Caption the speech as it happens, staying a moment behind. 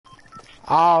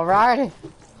Alrighty.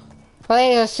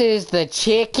 This is the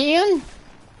chicken.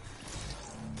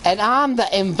 And I'm the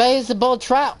invisible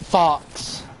trap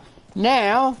fox.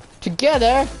 Now,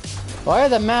 together, we're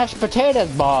the mashed potatoes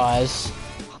boys.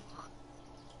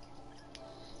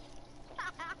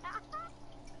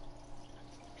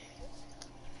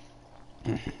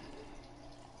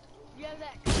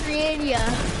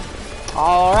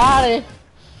 Alrighty.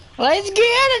 Let's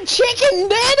get a chicken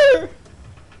dinner.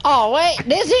 Oh wait,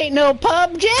 this ain't no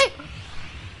PUBG.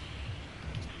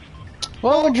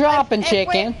 Well, we're dropping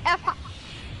chicken.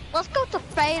 Let's go to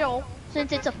Fatal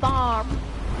since it's a farm.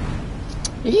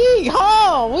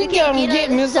 Yeehaw! We gonna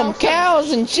get me some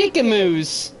cows and chicken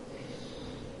moose.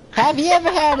 Have you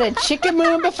ever had a chicken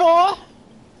moo before?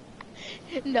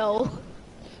 No.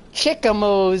 Chicken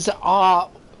moose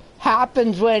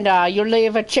happens when you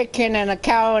leave a chicken and a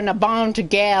cow in a barn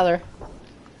together.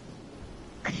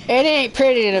 It ain't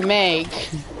pretty to make.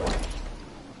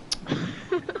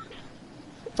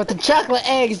 But the chocolate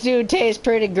eggs do taste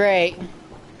pretty great.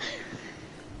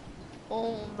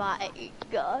 Oh my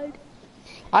god.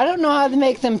 I don't know how to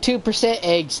make them 2%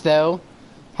 eggs though.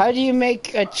 How do you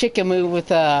make a chicken moo with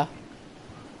 2%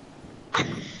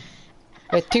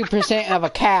 of a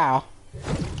cow?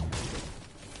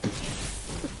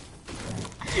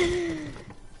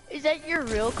 Is that your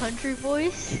real country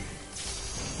voice?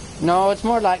 No, it's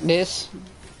more like this.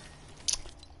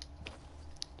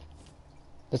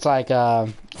 It's like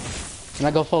when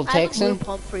I go full Texan. I have a blue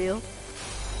pump for you.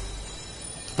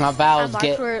 My vowels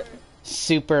get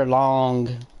super long.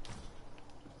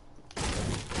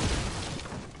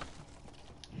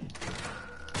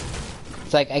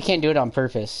 It's like I can't do it on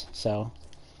purpose, so.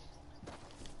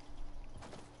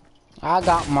 I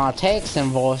got my Texan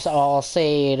voice all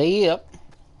set up.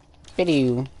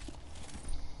 Video.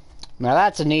 Now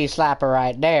that's a knee slapper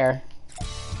right there.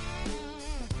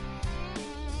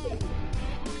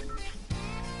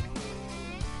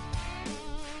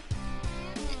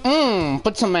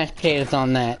 Put some mashed potatoes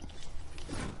on that.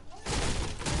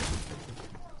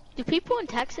 Do people in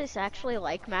Texas actually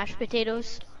like mashed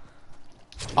potatoes?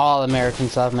 All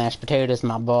Americans love mashed potatoes,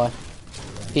 my boy.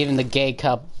 Even the gay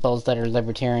couples that are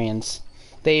libertarians.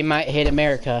 They might hate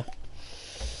America.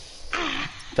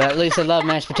 But at least they love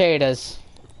mashed potatoes.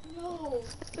 No.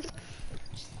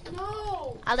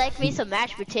 No. I like me some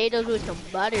mashed potatoes with some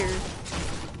butter.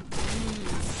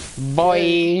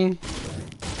 Boy.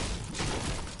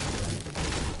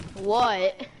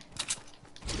 What?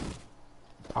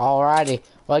 Alrighty.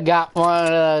 We got one of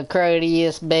the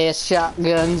cruddiest, best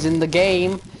shotguns in the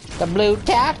game. The Blue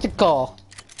Tactical.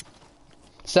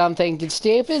 Some think it's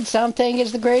stupid, some think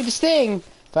it's the greatest thing.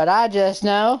 But I just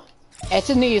know,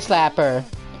 it's a knee slapper.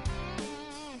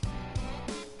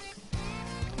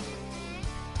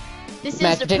 This is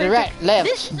Mashed the potato perfect, right,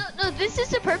 left. No, this is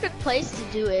the perfect place to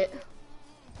do it.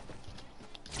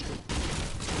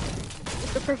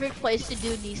 It's the perfect place to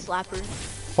do knee slappers.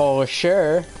 For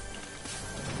sure.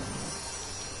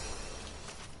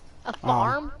 A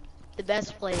farm? The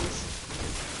best place.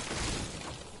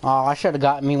 Oh, I should have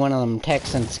gotten me one of them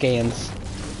Texan skins.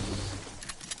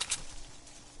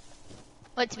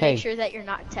 But to make sure that you're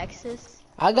not Texas.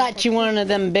 I got you one of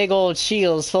them big old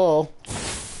shields full.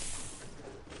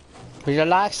 Would you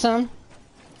like some?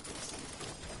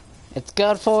 It's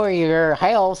good for your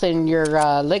health and your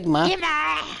ligma. Gimme!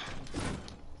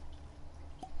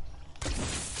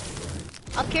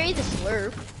 I'll carry the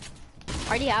slurp. I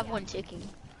already have one ticking.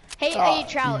 Hey, hey,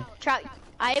 Trout.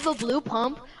 I have a blue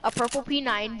pump, a purple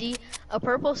P90, a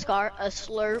purple scar, a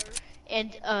slurp,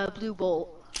 and a blue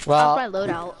bolt. Well, that's my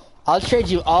loadout. I'll trade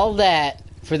you all that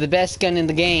for the best gun in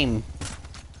the game.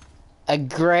 A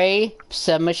gray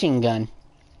submachine gun.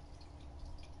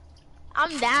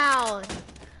 I'm down.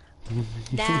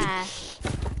 Nah.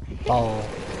 Oh.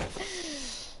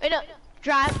 Wait, no,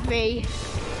 drive me.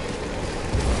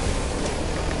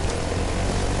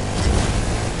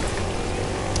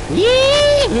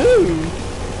 Yee-hoo!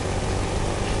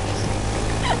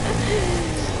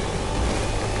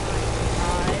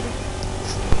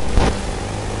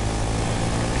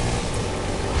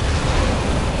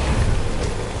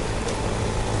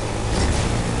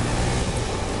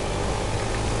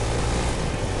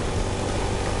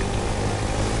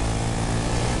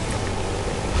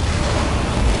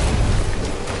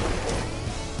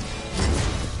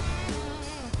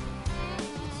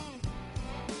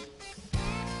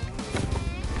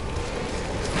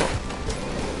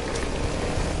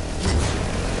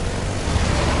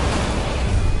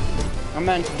 I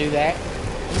meant to do that.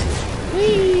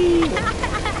 Whee!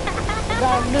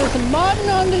 Gotta do some modding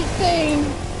on this thing.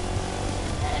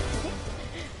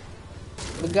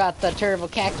 We got the turbo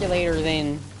calculator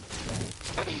then.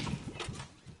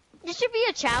 This should be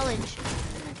a challenge.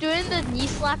 Doing the knee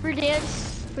slapper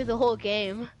dance for the whole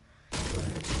game.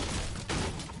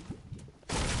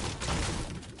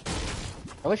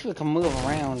 I wish we could move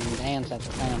around and dance at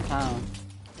the same time.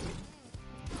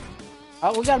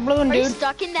 Oh, we got a balloon, Are dude. you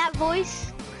stuck in that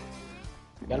voice?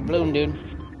 Got a balloon, dude.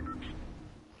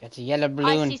 Got a yellow I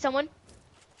balloon. see someone.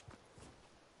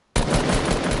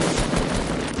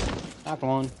 Knock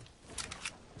one.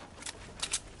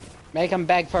 Make him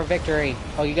beg for victory.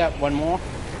 Oh, you got one more?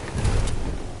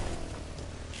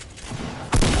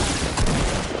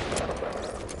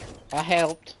 I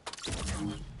helped.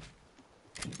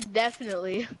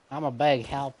 Definitely. I'm a big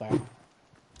helper.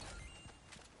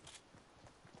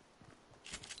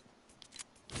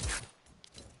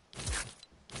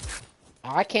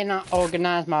 I cannot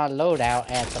organize my loadout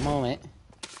at the moment.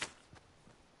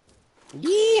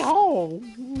 Yeehaw!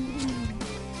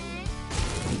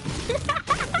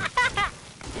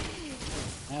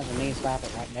 That's a knee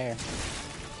slapper right there.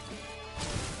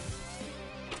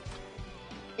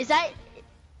 Is that...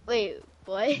 Wait,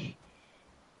 what?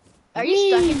 Are you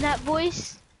stuck in that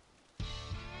voice?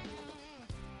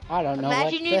 I don't know.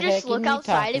 Imagine what you the just heck look you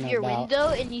outside of talking your about. window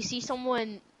and you see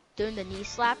someone doing the knee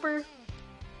slapper.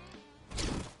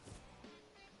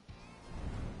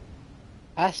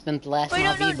 I spent the last Wait,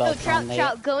 no, V-Bucks on that.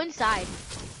 Trout, go inside.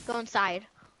 Go inside.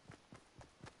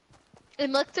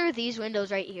 And look through these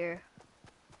windows right here.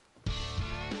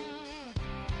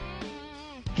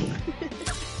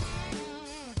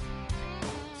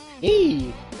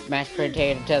 Eee! Mashed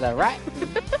potato to the right,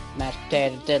 mashed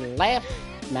potato to the left,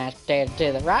 mashed potato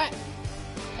to the right,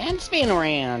 and spin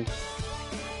around.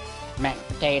 Mashed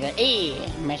potato E,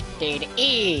 mashed potato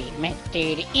E, mashed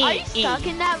potato E. Are you stuck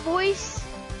in that voice?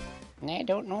 I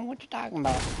don't know what you're talking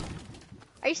about.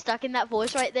 Are you stuck in that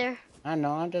voice right there? I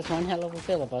know, I'm just one hell of a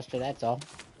filibuster, that's all.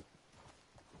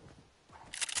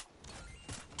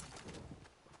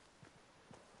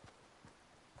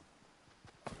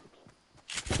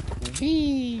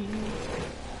 Wee!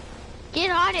 Get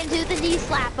on and do the knee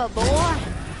slapper, boy.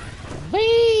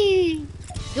 Wee!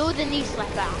 Do the knee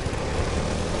slapper.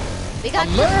 We got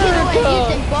some America! giveaway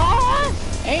music, boy.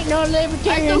 Ain't no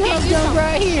libertarian Let's go get hub you jump some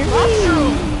right here.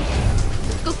 mushrooms.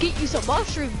 Let's go get you some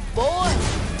mushrooms, boy.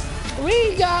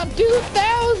 We got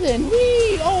 2,000.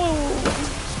 We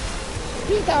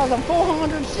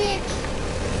 2,406.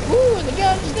 Ooh, the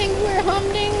guns think we're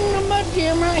humding the mud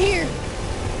gym right here.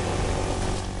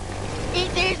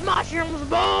 Eat these mushrooms,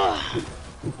 boy.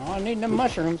 Oh, I need them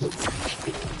mushrooms.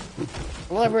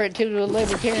 Deliver it to the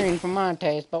libertarian for my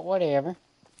taste, but whatever.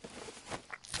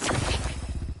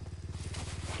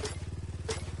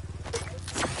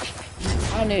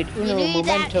 I need You uno need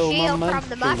that momento shield my from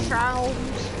the mushroom.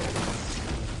 mushrooms.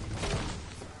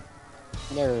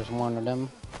 There's one of them.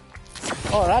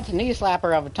 Oh, that's a knee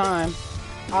slapper of a time.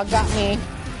 I got me.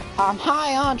 I'm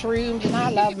high on shrooms and I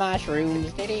love my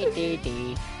shrooms.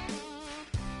 Dee-dee-dee-dee.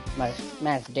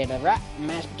 Mashed potato right,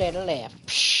 mashed potato left.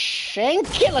 Psh, and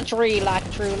kill a tree like a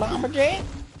true lumberjack.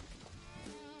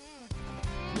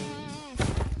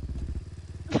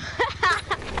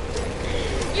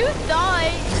 You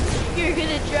thought you were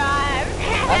gonna drive.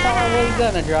 I thought I was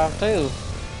gonna drop too.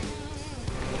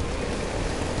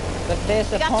 But We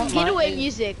got some disappointment getaway is...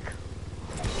 music.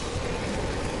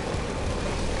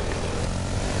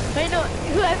 I know,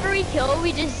 whoever we kill,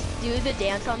 we just do the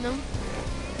dance on them.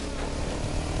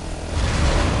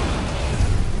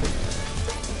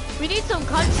 We need some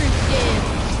country skins.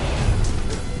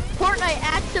 Fortnite,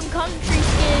 add some country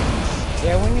skins.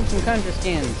 Yeah, we need some country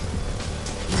skins.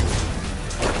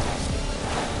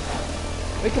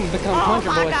 We can become Oh Country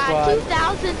my Boy god,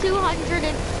 Squad.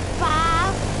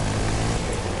 2,205.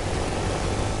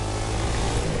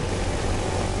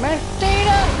 Mashed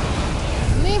potato!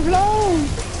 Leave alone!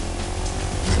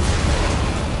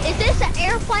 Is this an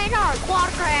airplane or a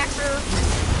quadcopter?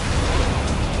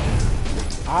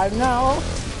 I know.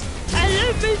 I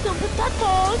love me some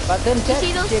potatoes. But them You tech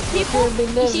see those chicks will people? sure be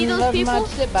You see living, those loving my people?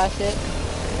 sit by sit.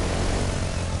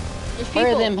 There's Where are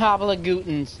people. them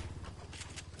hobblegootens?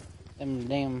 Them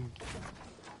damn.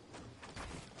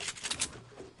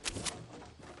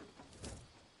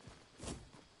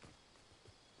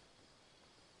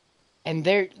 And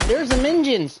there's them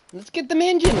engines. Let's get them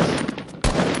engines.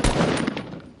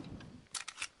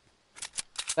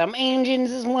 Them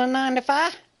engines is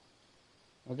 195.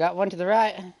 We got one to the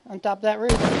right on top of that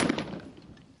roof.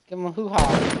 Let's give them a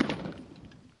hoo-ha.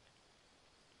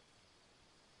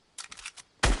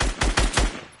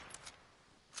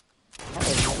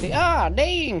 Ah,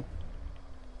 dang!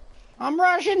 I'm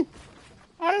rushing.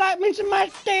 I like me some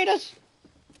mashed potatoes.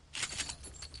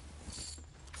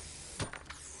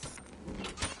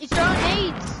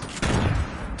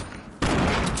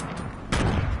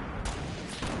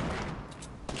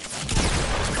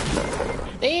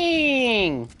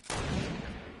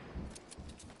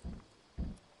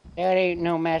 That ain't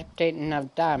no mashed potato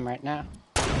enough time right now.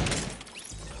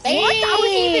 What? I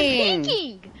wasn't even Dang!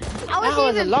 peeking. I That wasn't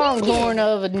was a even longhorn peeking.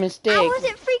 of a I mistake.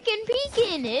 wasn't freaking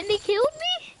peeking, and they killed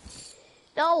me?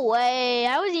 No way.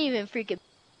 I wasn't even freaking.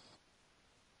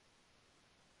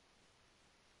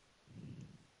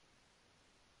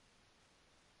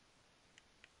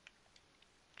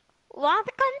 What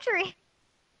the country?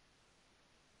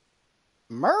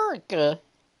 America?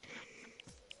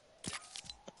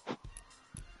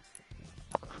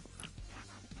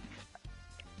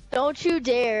 Don't you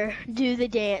dare do the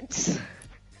dance.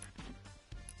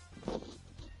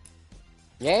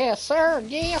 Yes, sir.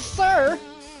 Yes, sir.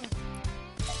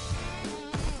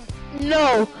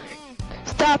 No.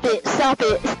 Stop it. Stop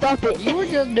it. Stop it. You were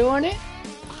just doing it.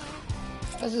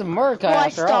 This is America Well, I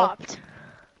after all. stopped.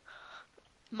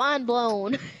 Mind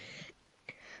blown.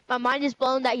 My mind is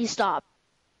blown that you stopped.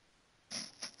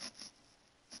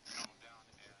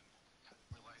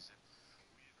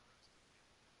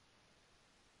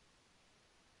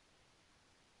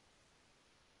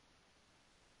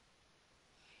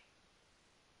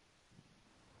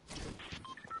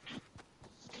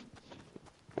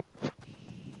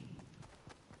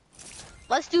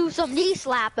 Let's do some knee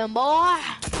slapping, boy.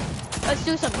 Let's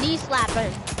do some knee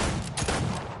slapping.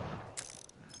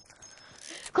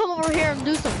 Come over here and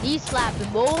do some knee slapping,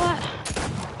 boy.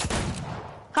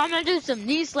 Come and do some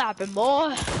knee slapping,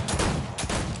 boy.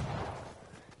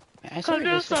 Come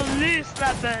do some knee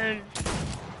slapping.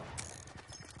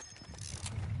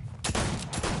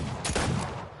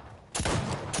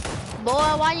 Boy,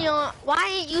 why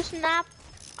ain't you snap?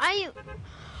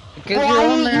 Because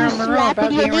you're on there on the rope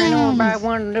after you ran over by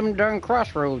one of them darn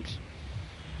crossroads.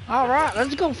 Alright,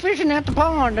 let's go fishing at the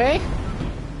pond, eh?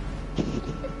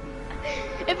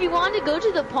 If you want to go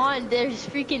to the pond, there's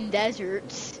freaking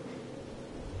deserts.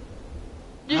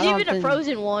 There's even a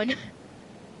frozen one.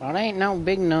 Well, it ain't no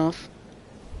big enough.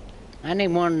 I need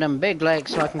one of them big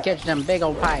lakes so I can catch them big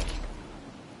old pike.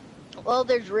 Well,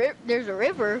 there's a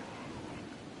river.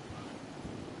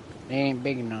 It ain't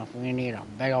big enough. We need a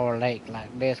big old lake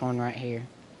like this one right here.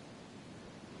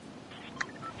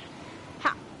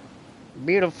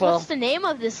 Beautiful. What's the name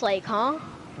of this lake, huh?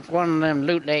 It's one of them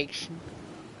loot lakes.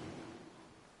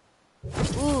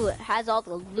 Ooh, it has all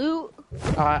the loot.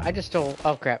 I just stole.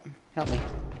 Oh crap! Help me.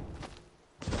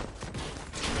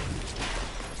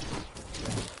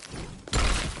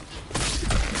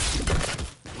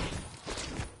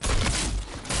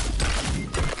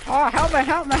 Oh, help me!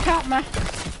 Help me! Help me!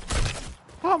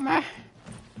 Help me!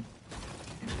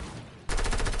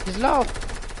 He's low.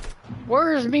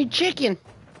 Where's me chicken?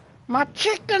 My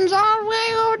chicken's all the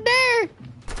way over there.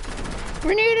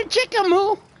 We need a chicken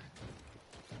moo.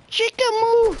 Chicken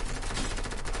moo.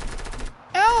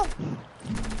 Help!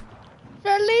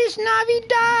 Feliz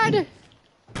Navidad.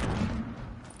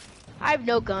 I have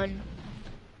no gun.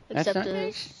 That's Except not a...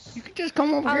 nice. You could just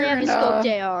come over I here only and have a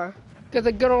scoped AR. get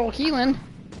the good old healing.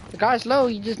 The guy's low.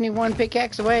 You just need one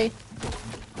pickaxe away.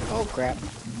 Oh crap!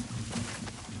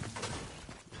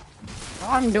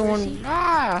 I'm doing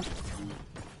I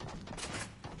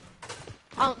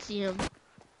don't see him.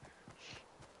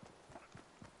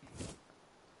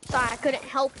 Sorry, I couldn't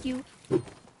help you.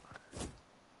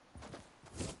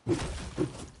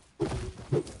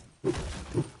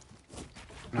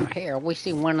 Now here we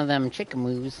see one of them chicken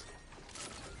moves.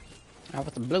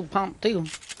 With the blue pump too.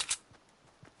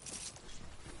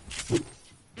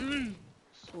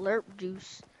 Slurp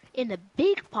juice in a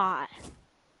big pot.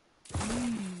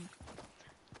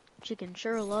 Chicken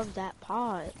sure loves that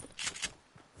pot.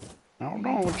 I don't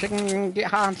know, chicken can get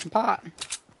high in some pot.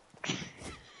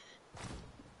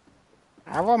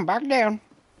 I run back down.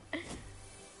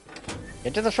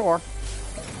 Get to the shore.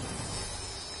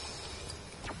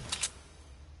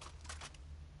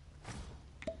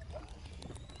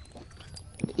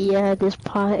 Yeah, this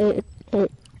pot, it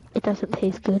doesn't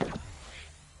taste good.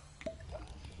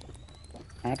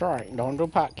 That's right, don't do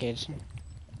pot, kids.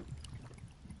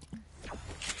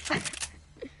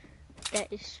 That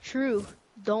is true.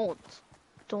 Don't,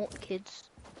 kids.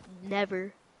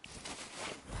 Never.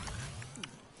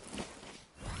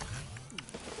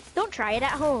 Don't try it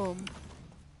at home.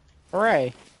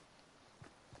 Hooray.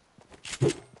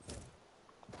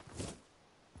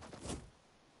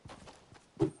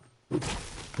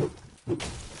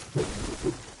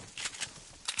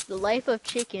 The life of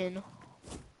chicken.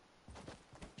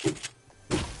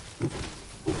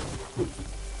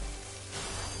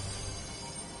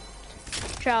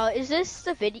 Child, is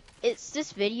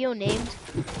this video named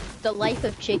The Life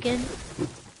of Chicken?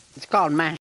 It's called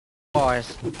mashed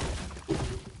boys.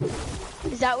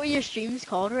 Is that what your stream's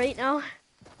called right now?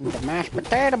 The mashed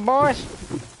potato boys.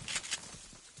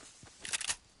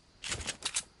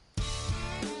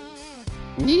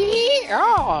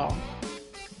 Yeah.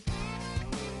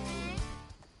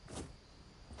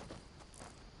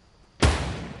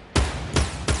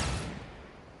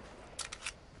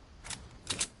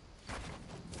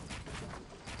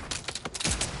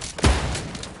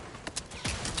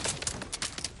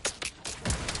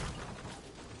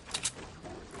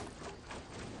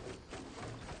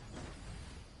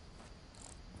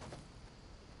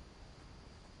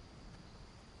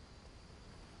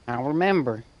 Now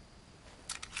remember,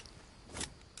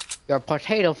 your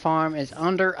potato farm is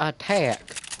under attack.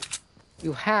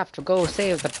 You have to go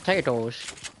save the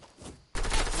potatoes.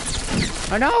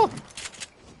 Oh no!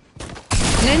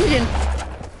 An engine!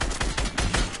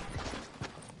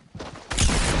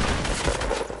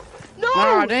 No!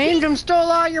 Ah, the engine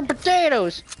stole all your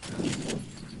potatoes!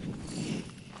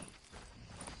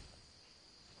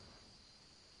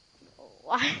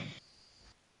 Why?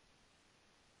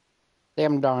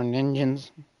 Them darn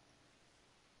engines.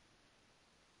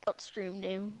 Got stream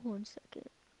name. 1 second.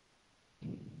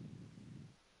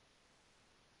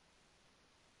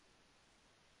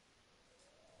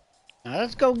 Now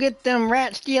let's go get them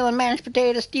rat stealing, mashed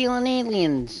potato stealing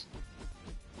aliens.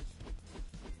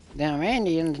 Them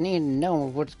Indians need to know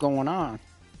what's going on.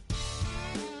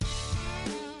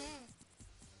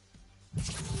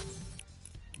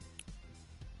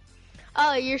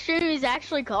 Oh, your stream is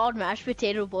actually called Mashed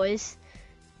Potato Boys.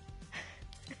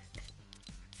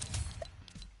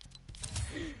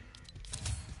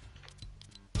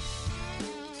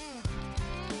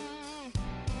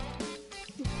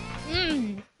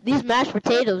 These mashed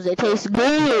potatoes, they taste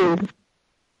good.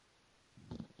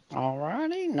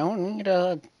 Alrighty, no need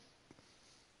to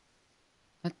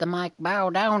let the mic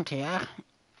bow down to ya.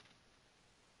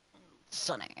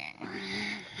 Sonny.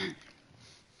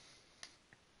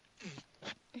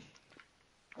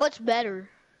 What's better?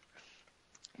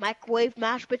 Microwave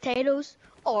mashed potatoes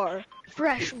or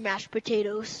fresh mashed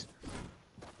potatoes?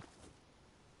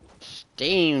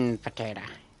 Steamed potato.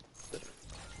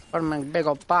 Put them in a big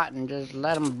old pot and just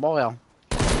let them boil.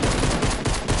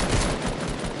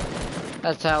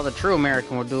 That's how the true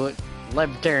American would do it.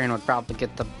 Libertarian would probably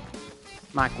get the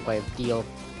microwave deal.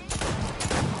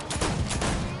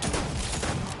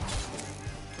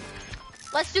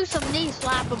 Let's do some knee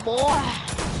slapping, boy.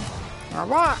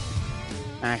 Alright.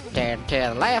 Mashed potato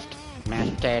to the left,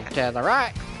 mashed potato to the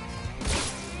right.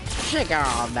 Shake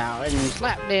all down and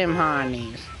slap them hind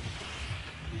knees.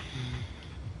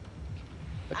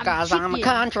 Because I'm a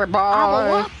country boy. I'm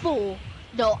a waffle.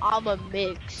 No, I'm a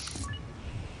mix.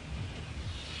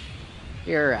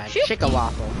 You're a chicka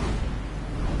waffle.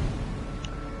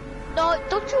 No,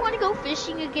 don't you want to go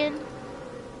fishing again?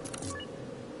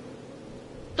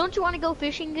 Don't you want to go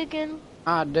fishing again?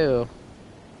 I do.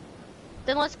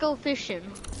 Then let's go fishing.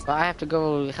 But I have to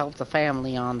go help the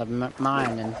family on the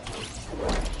mining.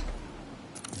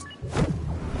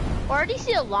 I already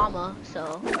see a llama,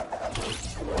 so.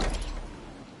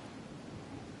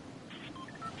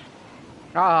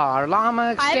 Oh,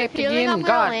 llama escaped again.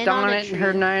 God darn it,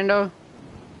 Hernando.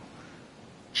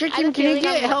 Chicken, can you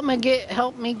help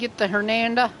me get the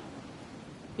Hernando?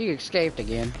 You escaped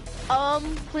again.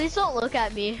 Please don't look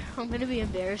at me. I'm gonna be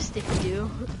embarrassed if you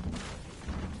do.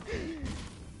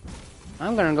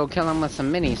 I'm gonna go kill him with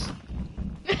some minis.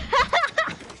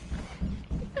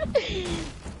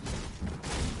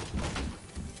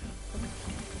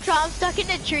 I'm stuck in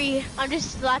the tree. I'm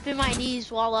just slapping my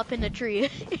knees while up in the tree.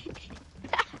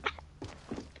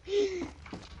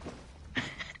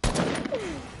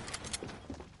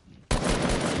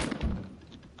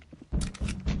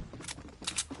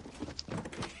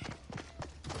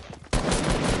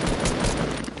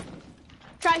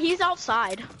 He's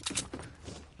outside.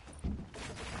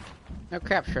 No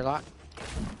crap, Sherlock.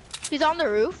 He's on the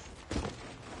roof.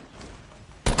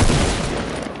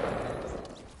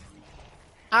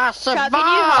 I survived!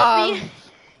 Trout,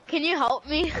 can you help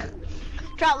me?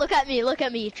 Trout, look at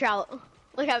me, Trout.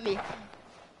 Look at me.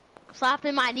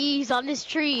 Slapping my knees on this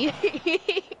tree.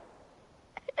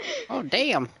 Oh,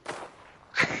 damn.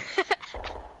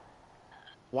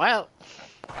 Well.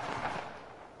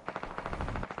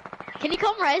 Can you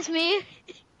come res me?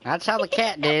 That's how the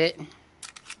cat did it.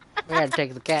 We had to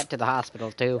take the cat to the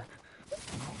hospital, too.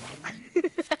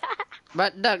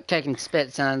 But duck taking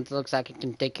spit sounds looks like it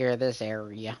can take care of this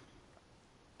area.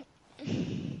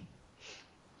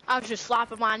 I was just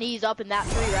slapping my knees up in that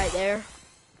tree right there.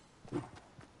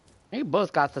 You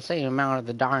both got the same amount of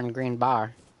the darn green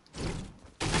bar.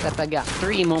 Except I got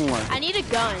 3 more. I need a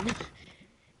gun.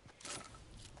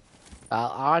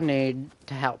 I need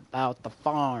to help out the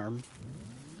farm.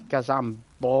 Because I'm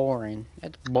boring.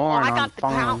 It's boring on the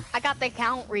farm. I got the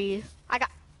count read.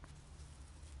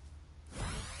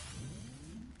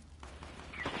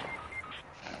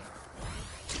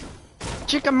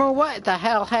 Chicamo, what the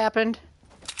hell happened?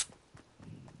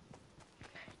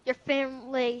 Your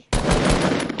family. Your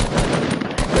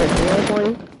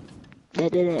family?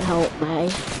 That didn't help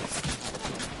me.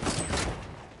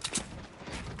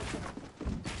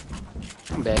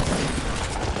 I'm dead.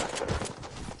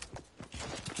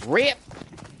 Rip!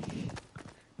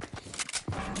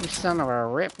 You son of a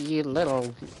rip, you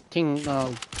little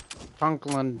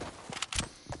funkling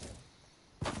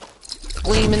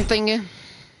gleaming thingy.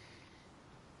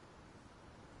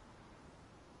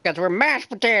 Cause we're mashed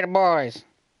potato boys.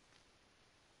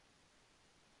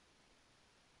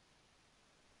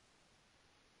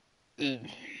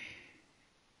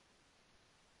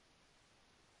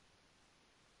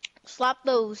 Slap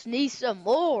those knees some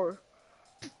more.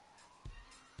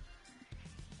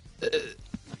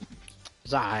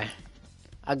 Sigh.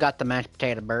 I got the mashed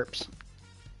potato burps.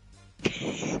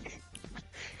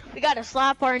 We gotta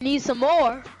slap our knees some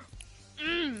more.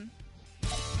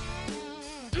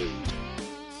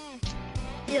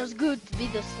 Feels good to be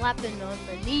the slapping on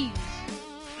the knees.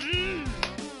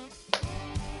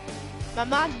 My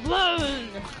mind's blown.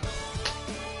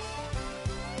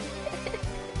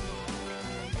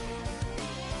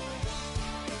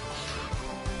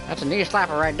 That's a knee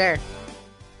slapper right there.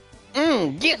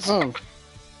 Get some.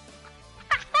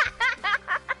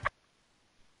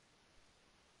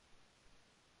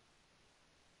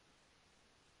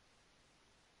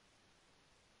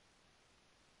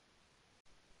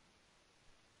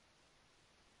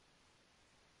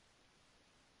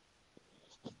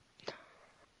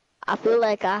 I feel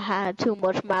like I had too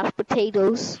much mashed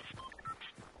potatoes.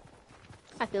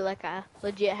 I feel like I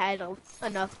legit had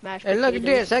enough mashed Hey, potatoes. look at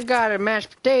this. I got a mashed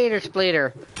potato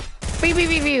splitter. Beep, beep,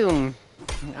 beep, beep.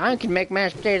 I can make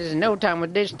mashed potatoes in no time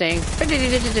with this thing.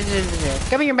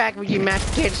 Come here back with you mashed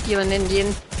potato stealing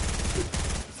Indian.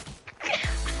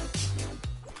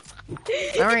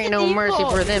 There ain't no mercy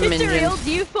for them It's Indians. a real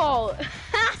default.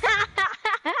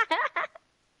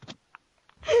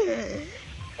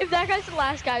 If that guy's the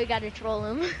last guy, we gotta troll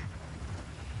him.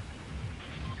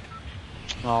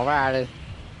 Alrighty.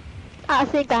 I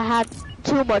think I had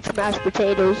too much mashed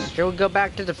potatoes. Shall we go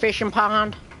back to the fishing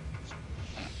pond?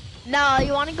 No,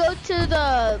 you wanna go to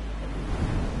the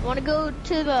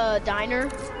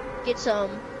diner, get some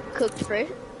cooked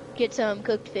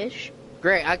fish.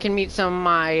 Great, I can meet some of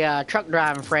my truck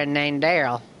driving friend named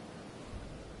Daryl.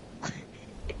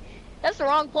 That's the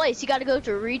wrong place. You gotta go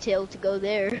to retail to go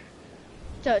there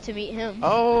to meet him.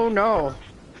 Oh no.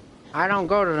 I don't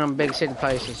go to them big city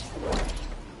places.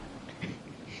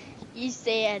 You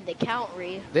stay in the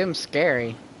country. Them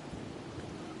scary.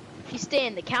 You stay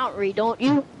in the country, don't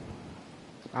you?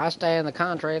 I stay in the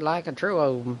country like a true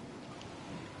old.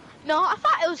 No, I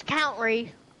thought it was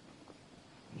country.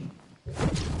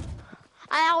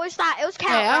 I always thought it was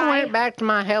country. Hey, I went back to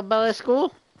my hillbilly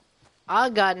school. I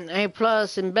got an A+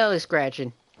 in belly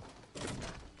scratching.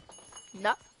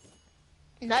 No.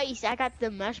 Nice, I got the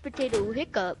mashed potato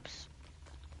hiccups.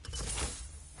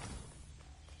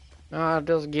 I'll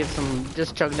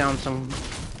just chug down some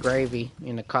gravy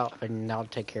in a cup and that'll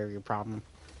take care of your problem.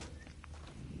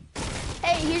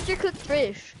 Hey, here's your cooked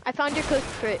fish. I found your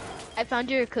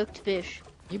cooked fish.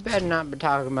 You better not be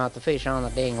talking about the fish on the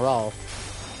dang roll.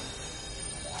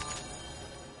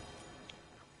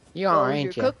 You are, Well,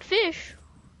 ain't your you? cooked fish.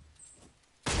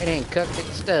 It ain't cooked,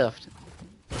 it's stuffed.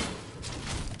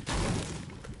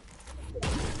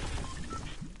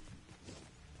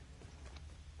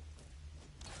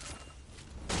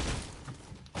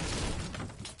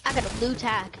 I got a blue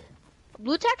tack.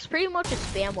 Blue tack's pretty much a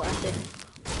spam weapon.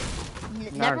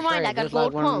 Never mind, I got a just like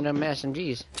gold one of pump. them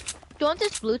SMGs. Do you want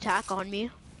this blue tack on me?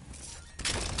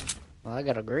 Well, I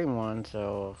got a green one,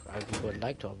 so I would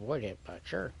like to avoid it, but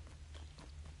sure.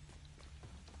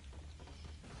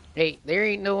 Hey, there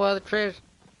ain't no other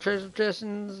treasure chest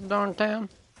in this darn town?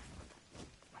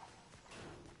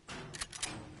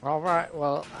 Alright,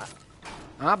 well,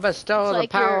 I bestow Looks the like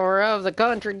power of the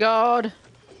country god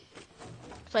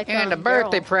It's like and a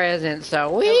birthday Daryl. present,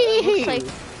 so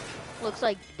Looks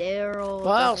like Daryl.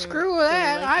 well, doesn't screw really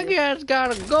that. like I you. just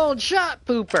got a gold shot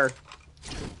pooper.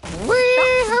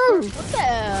 Wee-hoo!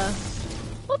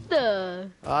 What the?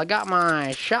 I got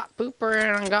my shot pooper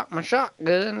and I got my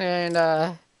shotgun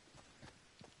and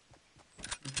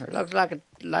it looks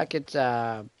like it's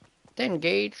 10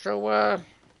 gauge, so I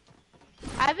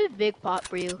have a big pot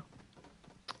for you.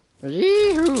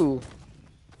 yee-hoo!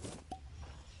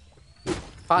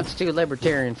 Pot's too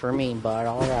libertarian for me, but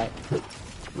alright.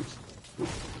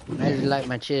 I just like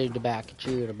my chew tobacco,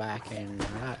 and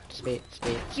not spit.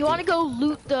 You want to go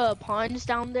loot the ponds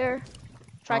down there?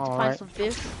 Try to All find right. some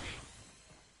fish.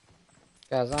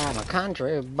 'Cause I'm a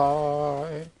country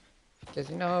boy. 'Cause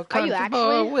you know, a Are you country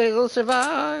boy actually? will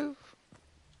survive.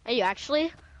 Are you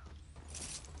actually?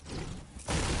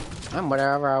 I'm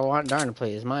whatever I want, darn it,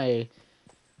 please. My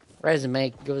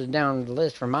resume goes down the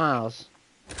list for miles.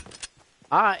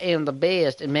 I am the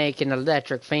best at making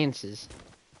electric fences.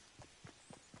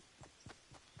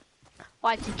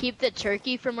 Why, to keep the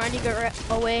turkey from running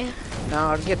away?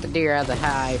 No, to get the deer out of the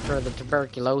hive for the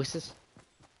tuberculosis.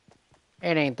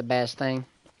 It ain't the best thing.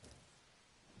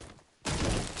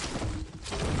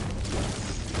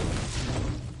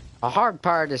 The hard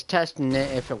part is testing it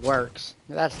if it works.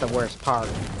 That's the worst part.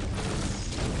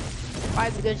 Why?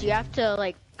 Because you have to,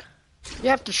 like... You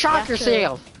have to shock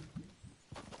yourself.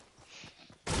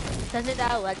 Doesn't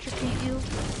that electrocute you?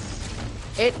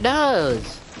 It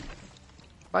does.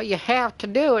 But you have to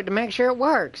do it to make sure it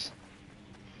works.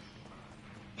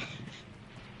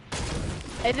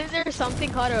 Isn't there something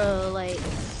called a, like...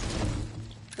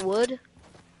 wood?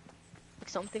 Like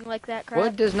something like that crap?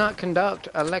 Wood does not conduct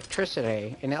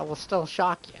electricity, and it will still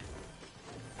shock you.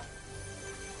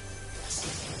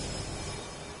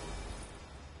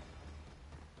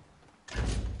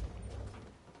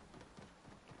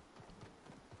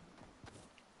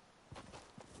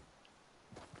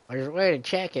 There's a way to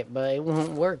check it, but it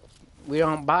won't work. We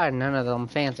don't buy none of them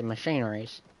fancy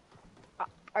machineries.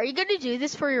 Are you gonna do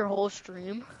this for your whole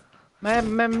stream? Maybe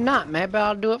not. Maybe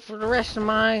I'll do it for the rest of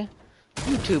my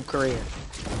YouTube career.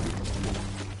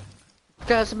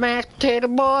 Because the mashed potato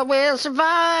boy will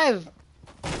survive.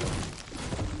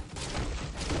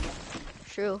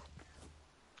 True.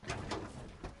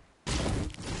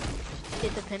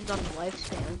 It depends on the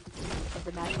lifespan of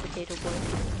the mashed potato boy.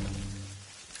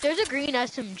 There's a green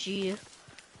SMG.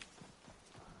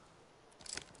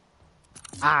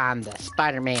 I'm the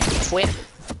Spider-Man whip.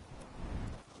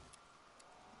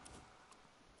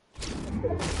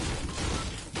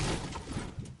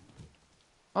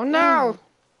 Oh no!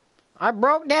 I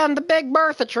broke down the Big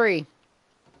Bertha tree.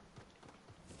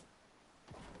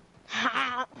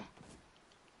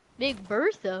 Big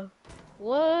Bertha?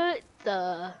 What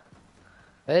the?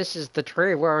 This is the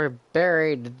tree where we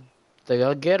buried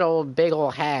the good old big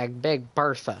old hag, Big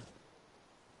Bertha.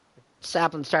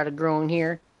 Sapling started growing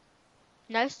here.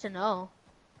 Nice to know.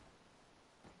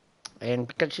 And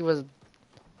because she was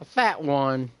a fat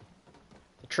one,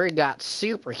 the tree got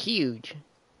super huge.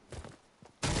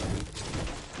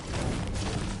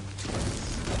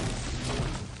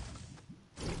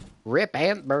 Rip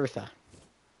Aunt Bertha.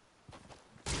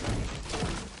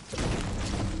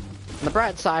 On the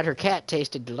bright side, her cat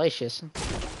tasted delicious. Do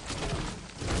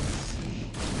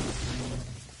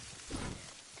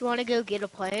you want to go get a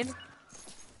plane?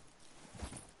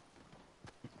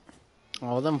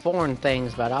 All them foreign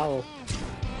things, but I've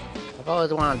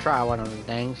always wanted to try one of them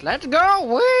things. Let's go!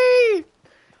 Whee!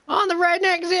 On the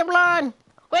redneck zip line!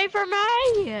 Wait for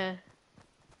me!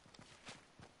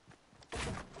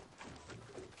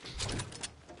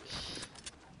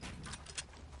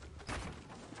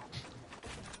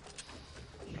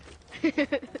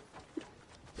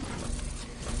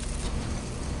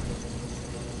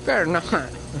 Better not.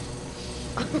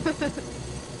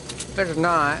 Better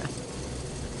not.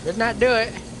 Did not do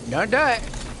it. Don't do it.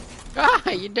 Ah,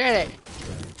 you did it.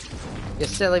 You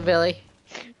silly Billy.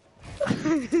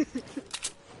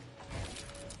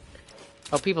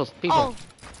 Oh, people. Oh.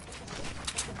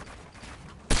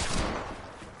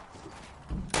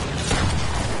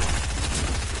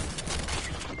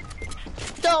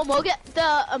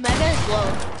 The Omega is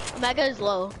low. Omega is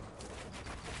low.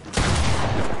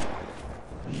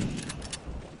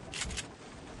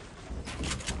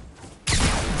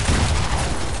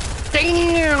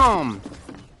 Damn!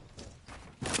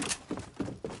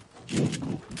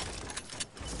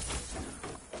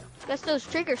 Guess those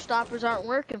trigger stoppers aren't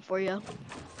working for you.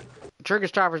 Trigger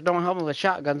stoppers don't help me with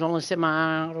shotguns, only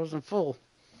semi-autos and full.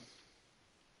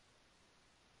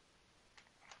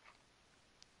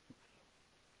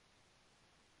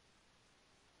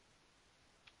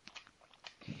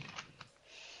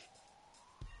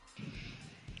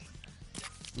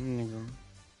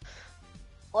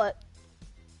 What?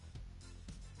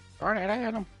 Darn it, I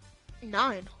had them.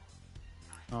 9.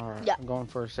 Alright, Yeah. I'm going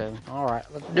for a 7. Alright,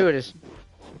 let's do this.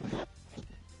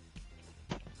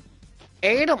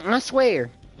 8 of them, I swear.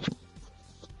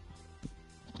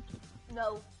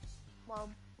 No.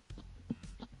 Mom.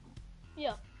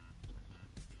 Yeah.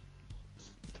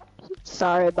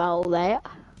 Sorry about that.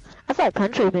 I thought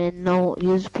countrymen don't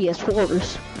use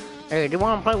PS4s. Hey, do you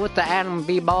want to play with the Atom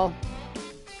B-ball?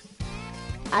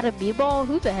 Adam B-ball?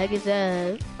 Who the heck is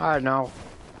that? I don't know.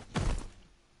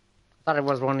 Thought it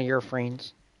was one of your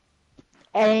friends.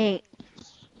 It ain't.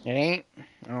 It ain't?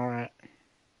 Alright.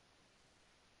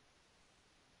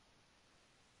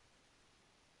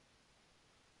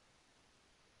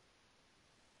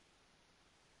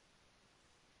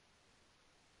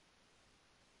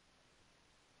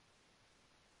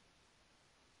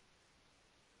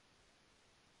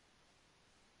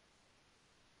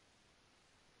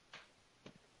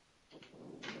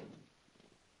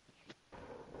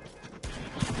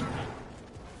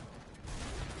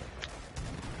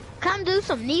 Come do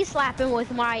some knee slapping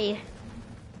with my...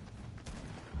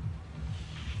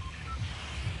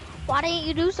 Why didn't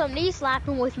you do some knee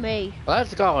slapping with me?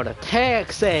 Let's go to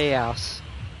Texas.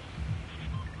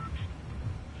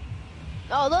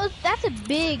 Oh, that's a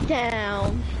big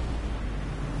town.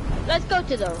 Let's go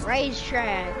to the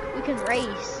racetrack. We can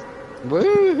race.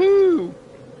 Woohoo!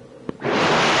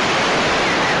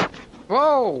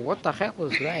 Whoa, what the hell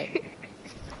is that?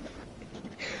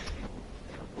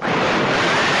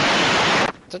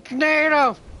 It's a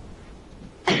tornado!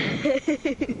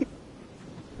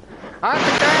 Hot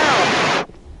the girl!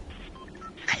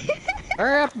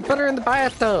 Hurry up and put her in the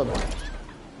bathtub.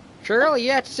 Shirley,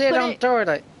 you have to sit on the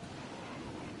toilet.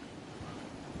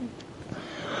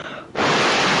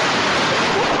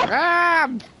 Ah!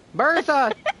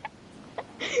 Bertha!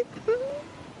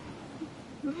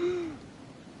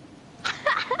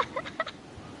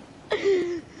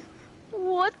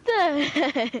 What the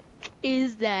heck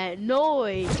is that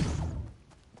noise?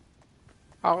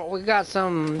 Oh, we got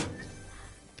some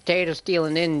potato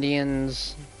stealing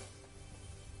Indians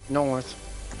north.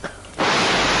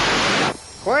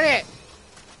 Quit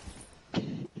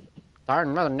it!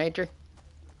 Darn Mother Nature.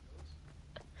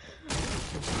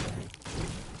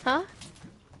 Huh?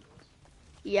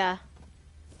 Yeah.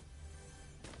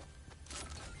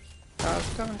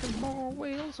 Cross country boy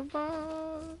will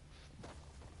survive.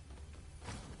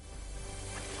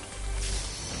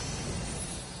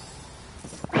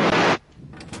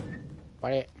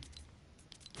 Quiet.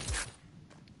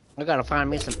 I gotta find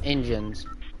me some Indians.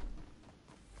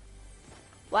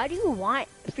 Why do you want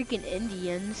freaking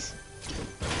Indians?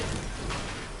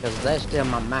 Cause they're still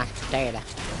my mashed potato.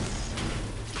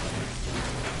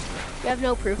 You have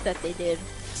no proof that they did.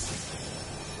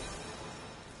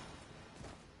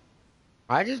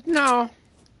 I just know.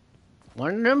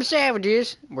 One of them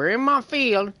savages were in my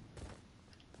field.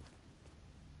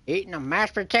 Eating a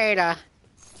mashed potato.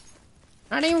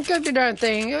 Not even cooked the darn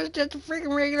thing. It was just a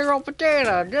freaking regular old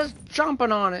potato. Just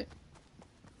chomping on it.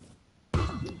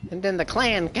 And then the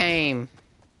Klan came.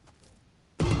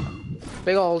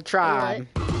 Big old tribe.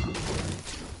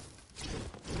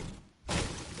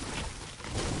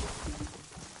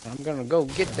 I'm gonna go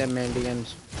get them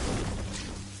Indians.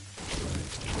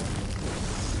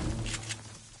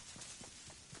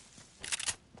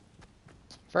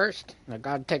 First, I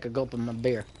gotta take a gulp of my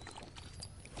beer.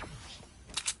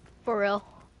 For real.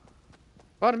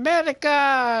 For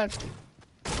America!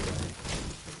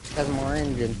 Has more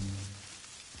engine.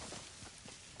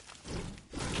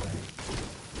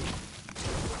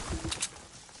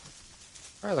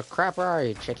 Where the crap are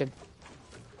you, chicken?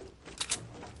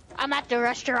 I'm at the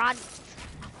restaurant.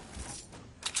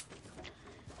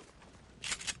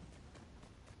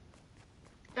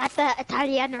 At the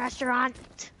Italian restaurant.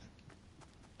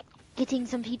 Getting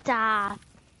some pizza.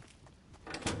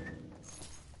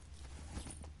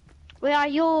 Where are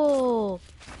you? Oh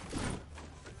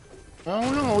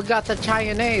no, we got the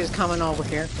Chinese coming over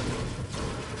here.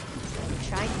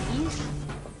 Chinese?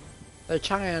 The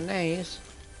Chinese.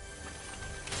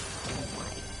 Oh my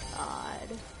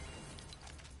god.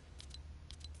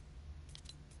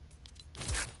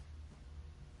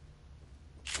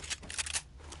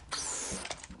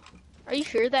 Are you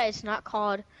sure that it's not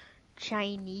called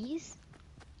Chinese?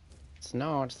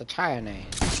 No, it's the Chinese.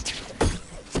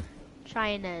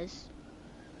 Chinese.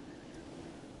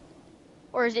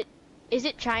 Or is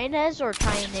it Chinese or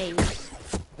Chinese?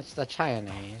 It's the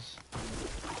Chinese.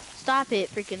 Stop it,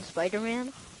 freaking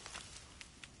Spider-Man.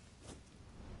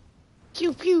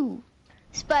 Pew pew.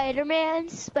 Spider-Man,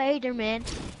 Spider-Man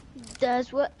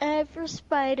does whatever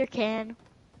spider can.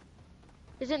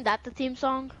 Isn't that the theme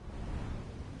song?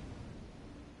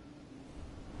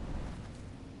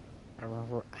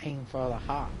 Aim for the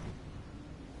heart.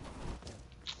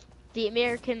 The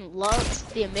Americans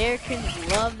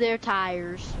love their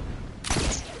tires.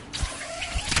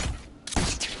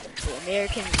 The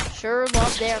Americans sure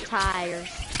love their tires.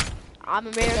 I'm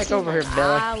American. Back over here, Billy.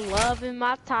 I love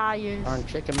my tires. Darn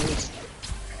chicken meat.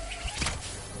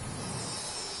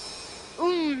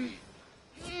 Mmm.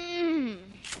 Mmm.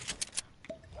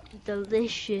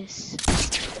 Delicious.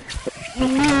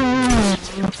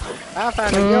 I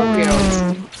found a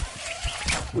yo-yo.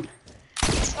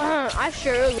 I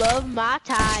sure love my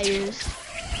tires.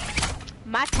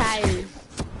 My tires.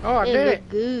 Oh, I They did look it.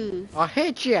 good. I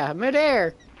hit you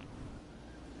midair.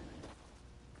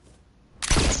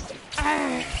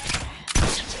 Arr.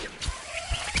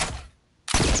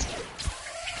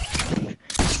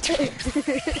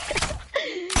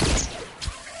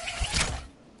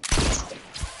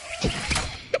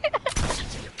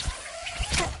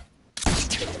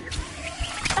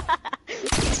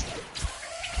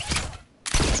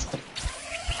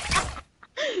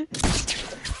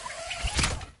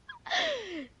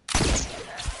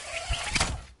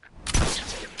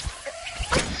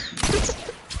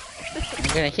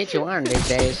 I'm gonna hit you one of these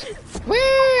days. Whee!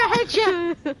 I hit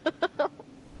you.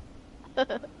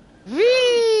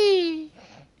 Whee!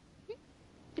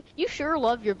 You sure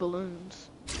love your balloons.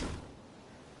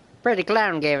 Pretty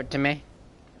Clown gave it to me.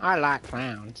 I like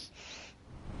clowns.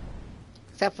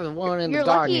 Except for the one in You're the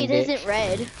lucky gardening it ditch. isn't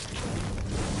red.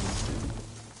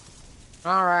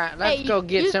 Alright, let's Hey, go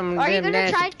get some of are you them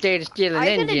gonna nasty try? potato stealing Are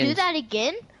you gonna do engines. that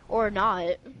again or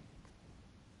not?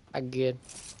 I good.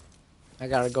 I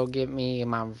gotta go get me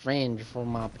my revenge for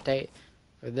my potato,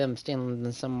 for them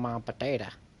stealing some of my potato.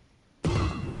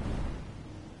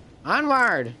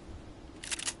 Onward!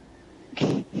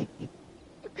 How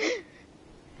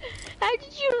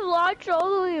did you launch all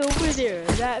the way over there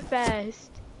that fast?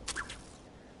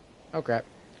 Oh crap.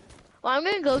 Well, I'm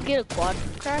gonna go get a quad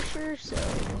crasher, so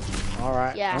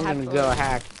Alright, yeah, I'm have gonna fun.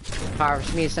 go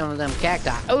harvest me some of them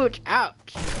cacti. Ouch! Ouch!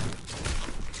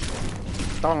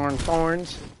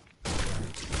 Thorns.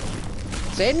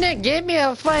 Sydney, give me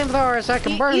a flamethrower so I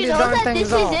can burn You these know darn that things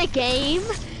this off. is a game?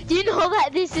 Do you know that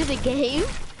this is a game?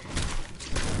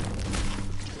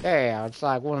 Yeah, it's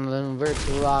like one of them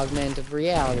virtual augmented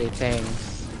reality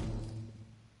things.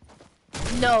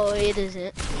 No, it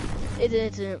isn't. It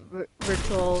isn't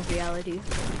virtual reality.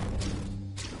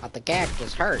 But the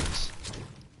cactus hurts.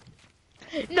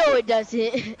 No, it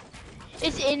doesn't.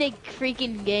 It's in a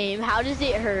freaking game. How does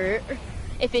it hurt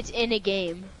if it's in a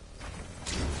game?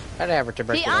 Whatever, See,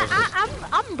 tuberculosis.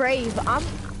 I'm brave.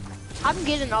 I'm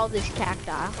getting all this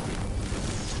cacti.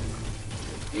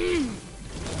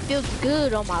 Feels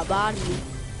good on my body.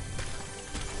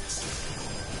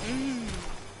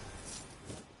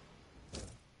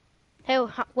 Hey,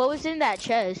 what was in that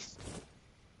chest?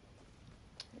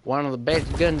 One of the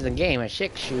best guns in the game, a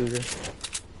 6-shooter.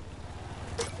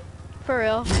 For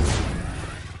real.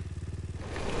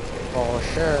 For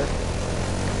sure.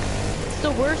 It's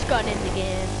the worst gun in the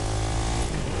game.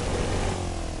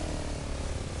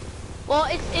 Well,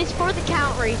 it's for the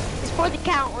country. It's for the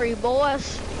country,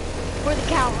 boys. For the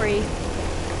country.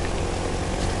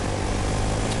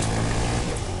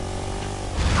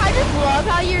 I just love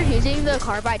how you're using the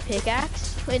carbide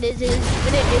pickaxe when it isn't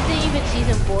even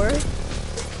season 4.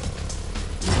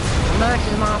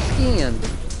 Matches my skin.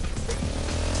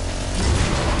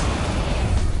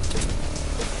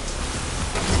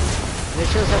 This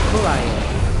shows how cool I am.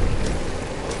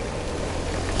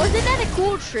 Wasn't that a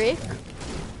cool trick?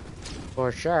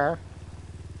 For sure.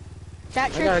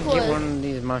 That I trick gotta was get one of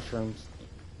these mushrooms.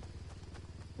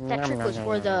 that trick was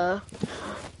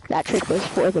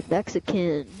for the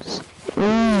Mexicans.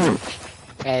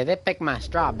 Hey, they picked my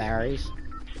strawberries.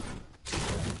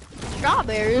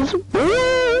 Strawberries.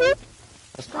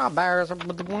 The strawberries are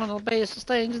one of the best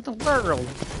things in the world.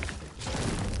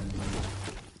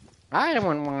 I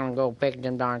wouldn't want to go pick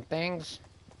them darn things.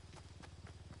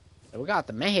 We got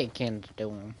the Mexicans to do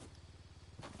them.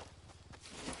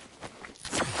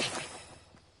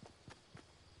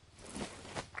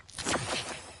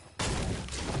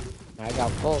 I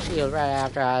got full shield right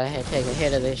after I had taken a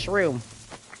hit of this room.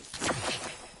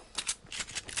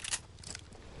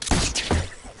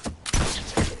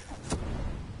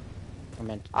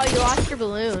 Oh, you lost your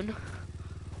balloon.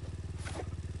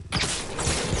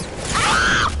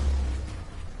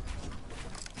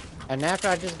 And after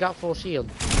I just got full shield.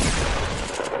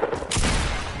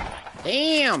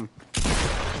 Damn!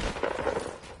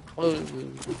 Oh.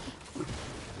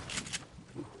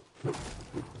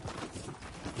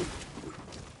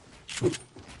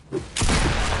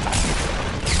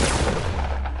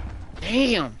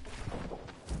 Damn!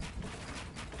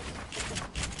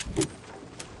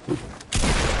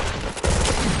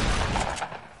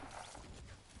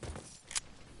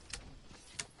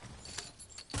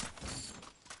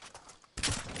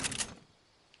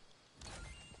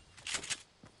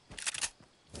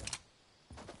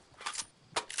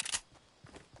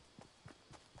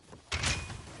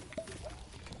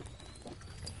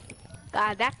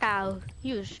 God, that guy,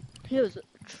 he was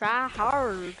try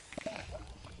hard.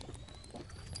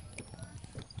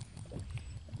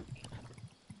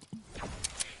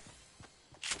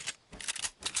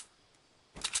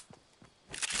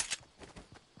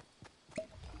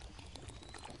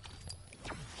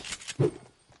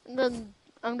 Then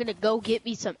I'm gonna go get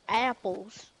me some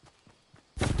apples.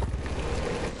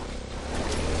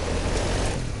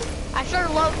 I sure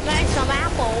love to make some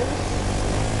apples.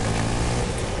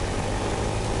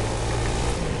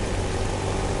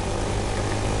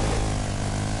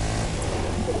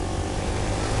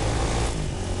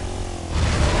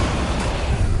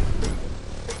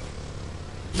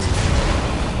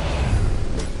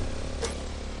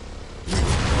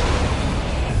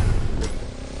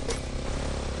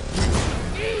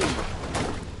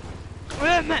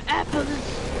 Where are my apples?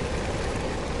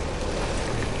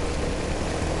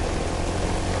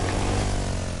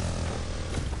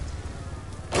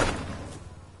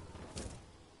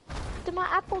 Where did my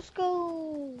apples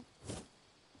go?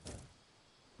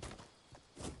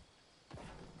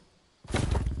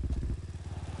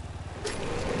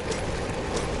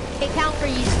 Hey, Counter,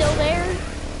 you still there?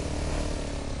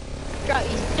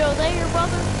 You still there,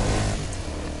 brother?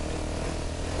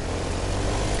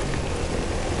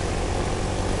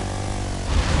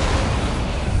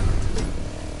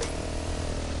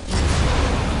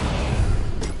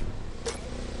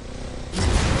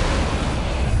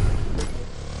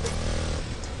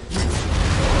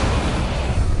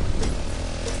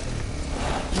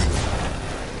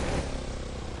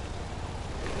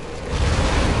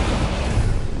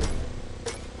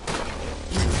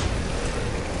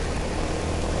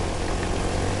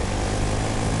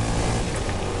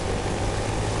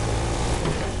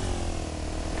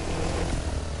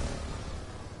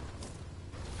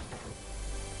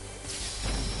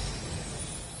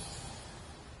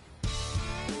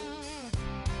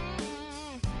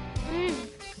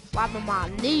 I'm on my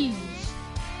knees.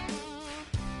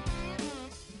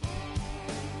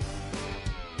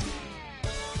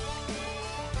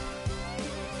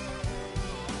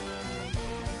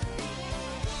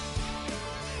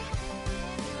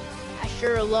 I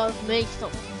sure love me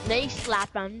some knee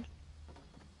slapping.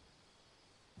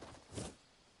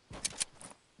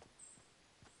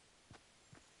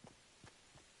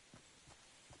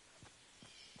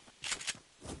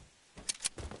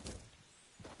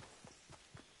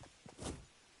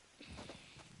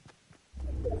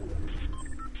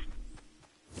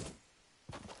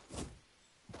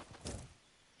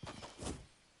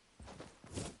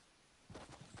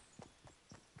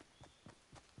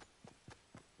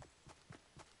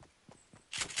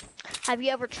 Have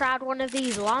you ever tried one of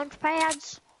these launch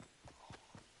pads?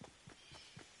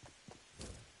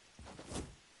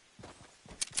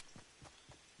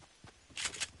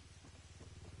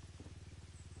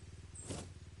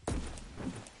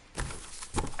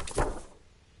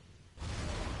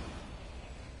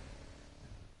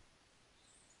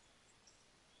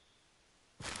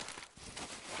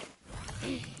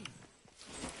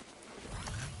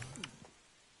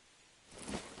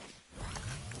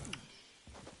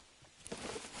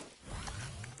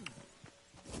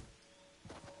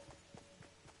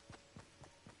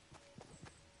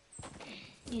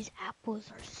 These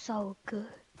apples are so good.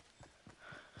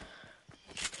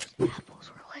 Those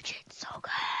apples were legit so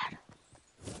good.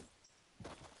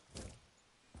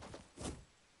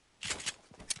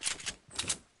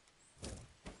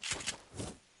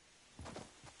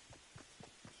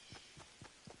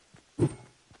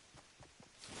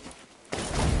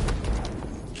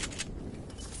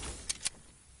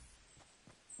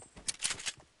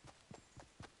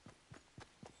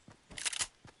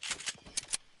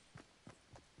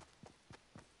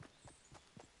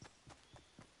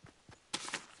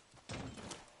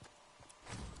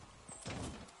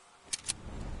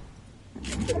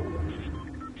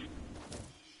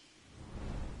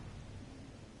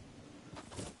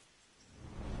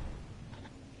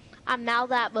 I'm now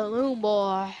that balloon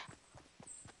boy.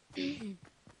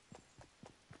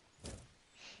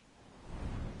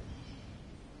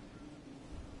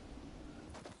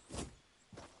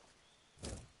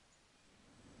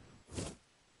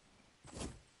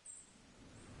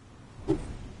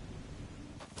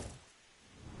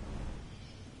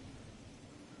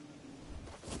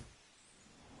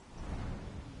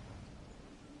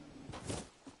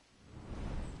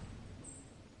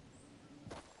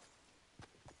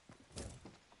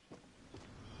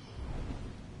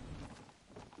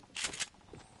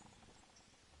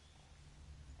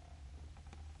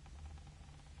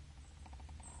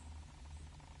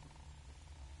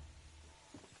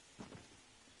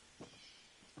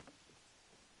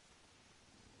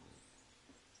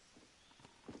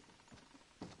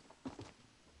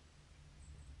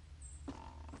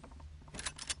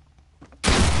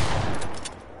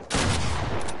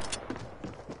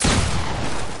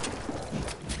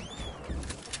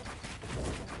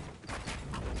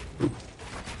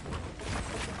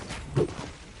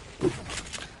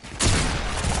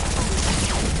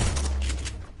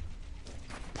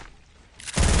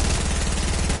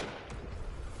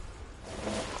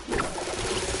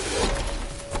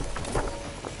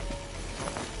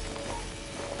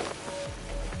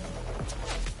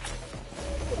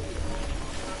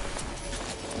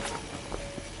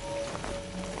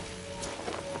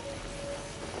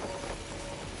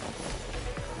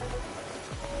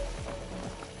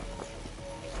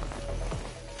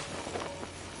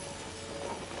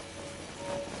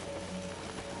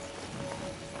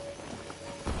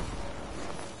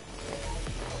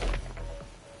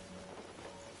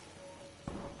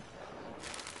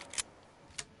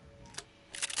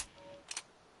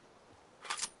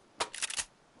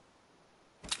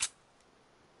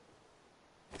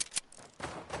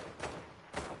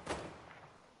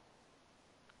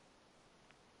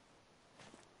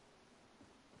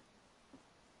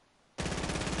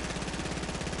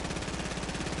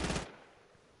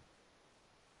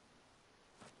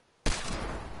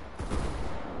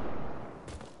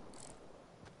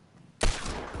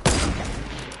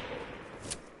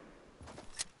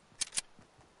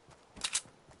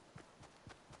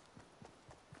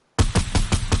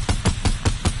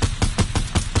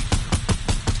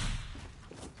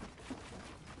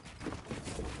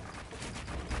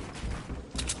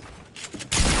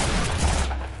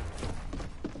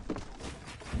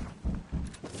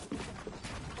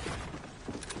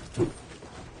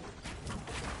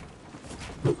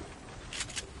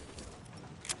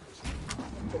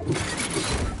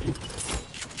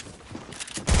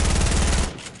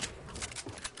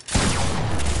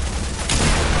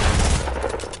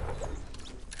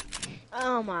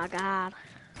 Oh my god.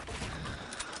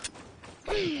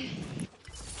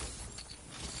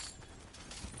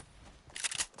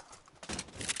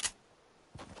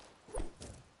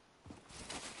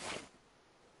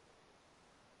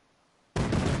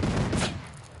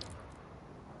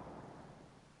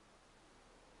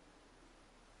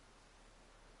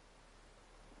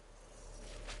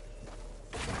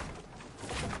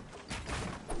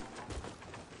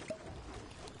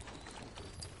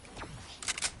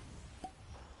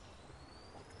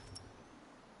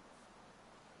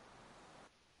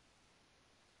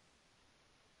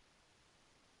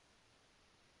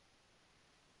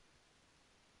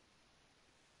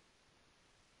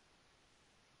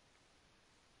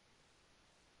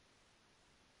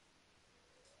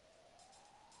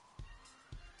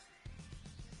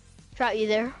 Trout, you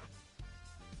there?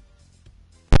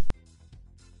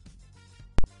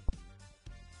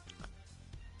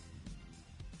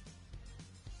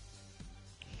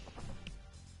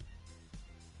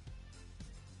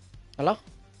 Hello?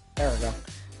 There we go.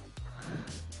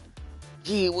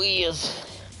 Gee whiz.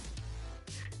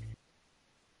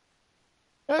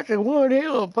 That's a one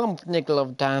hell of a pumpernickel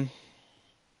of a time.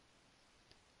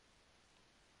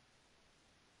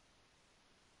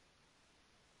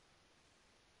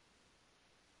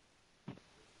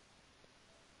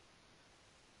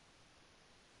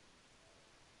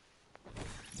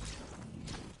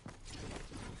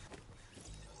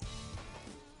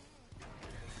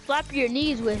 Flap your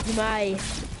knees with my...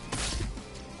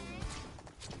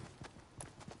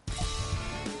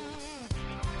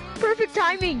 Perfect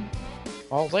timing!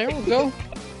 Oh, there we go.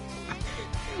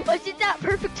 Wasn't that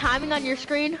perfect timing on your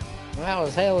screen? That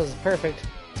was hell is perfect.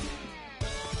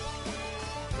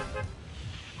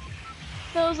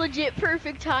 That was legit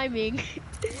perfect timing.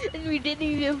 And we didn't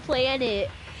even plan it.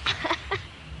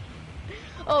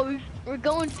 Oh, we're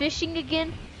going fishing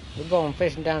again? We're going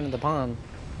fishing down in the pond.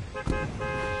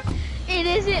 It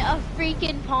isn't a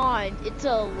freaking pond. It's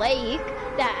a lake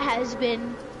that has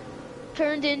been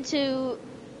turned into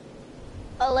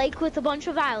a lake with a bunch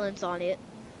of islands on it.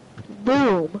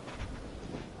 Boom.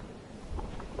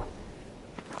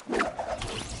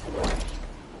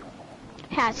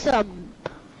 It has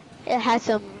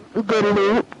some good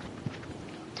loot.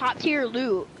 Top tier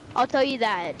loot. I'll tell you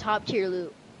that. Top tier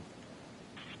loot.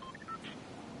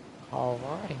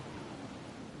 Alright.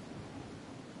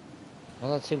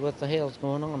 Well, let's see what the hell's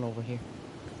going on over here.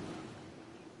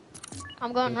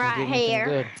 I'm going See if we can right get anything here.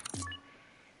 good.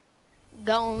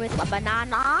 Going with my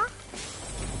banana.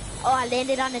 Oh, I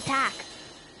landed on attack.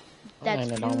 I That's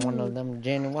landed on one of good. them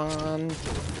genuine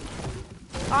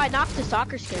Oh, I knocked the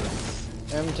soccer skin.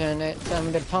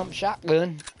 M10 pump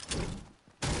shotgun.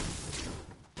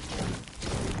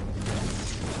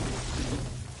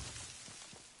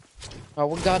 Oh,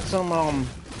 we got some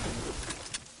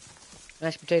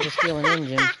mashed potato stealing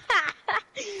engines.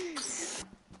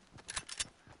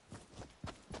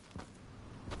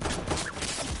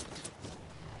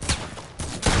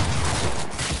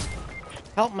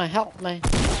 Help me, help me.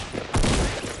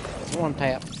 One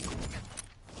tap.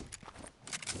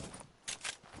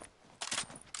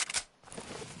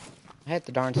 I had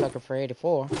the darn sucker for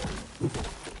 84.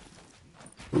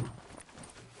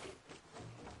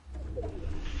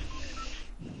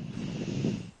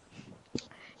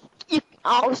 You can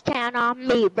always count on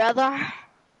me, brother.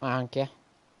 Thank you.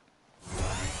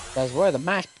 Because we're the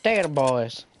mashed potato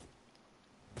boys.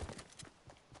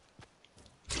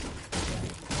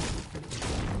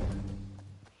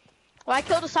 Well, I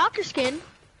killed a soccer skin.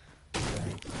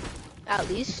 At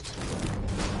least.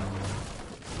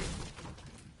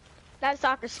 That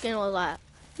soccer skin was like,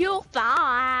 you'll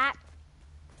fight.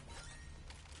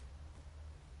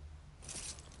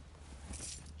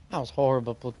 That was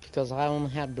horrible because I only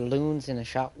had balloons and a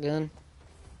shotgun.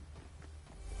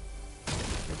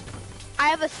 I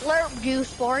have a slurp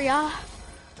juice for ya. I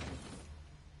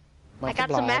Much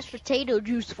got some mashed obliged. potato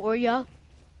juice for ya.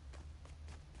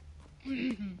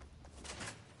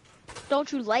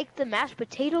 Don't you like the mashed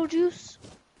potato juice?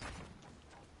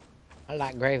 I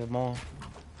like gravy more.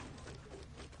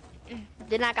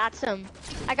 Then I got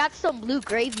some blue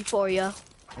gravy for ya.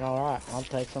 Alright, I'll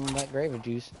take some of that gravy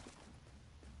juice.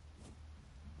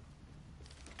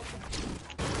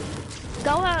 Go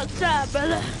outside,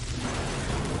 brother.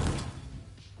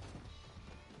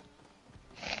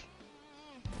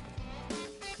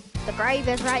 The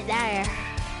gravy's right there.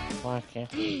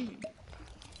 Okay.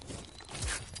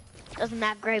 Doesn't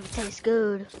that gravy taste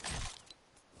good?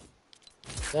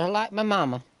 Just like my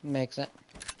mama makes it.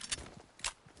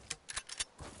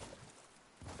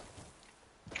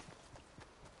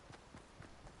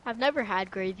 I've never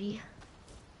had gravy.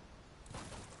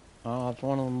 It's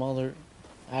one of the mother.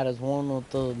 That is one of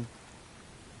the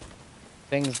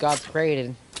things God's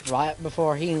created. Right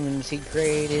before humans, He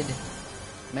created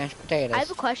mashed I have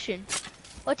potatoes. a question.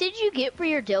 What did you get for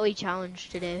your daily challenge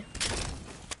today?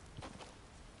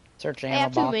 Search I ammo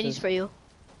have 2 minis boxes. for you.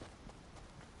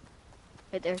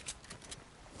 Right there.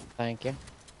 Thank you.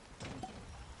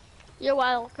 You're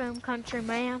welcome,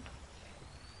 countryman.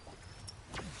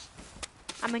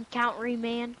 I'm in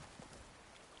countryman.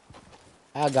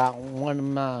 I got one of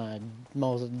my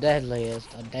most deadliest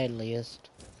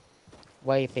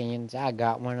weapons. I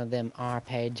got one of them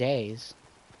RPGs.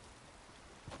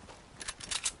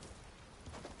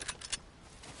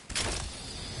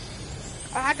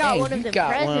 I got Hey, one of you them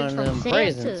got one presents of from them Santa.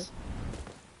 presents.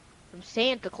 From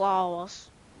Santa Claus.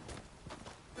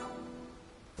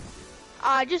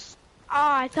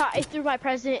 I thought I threw my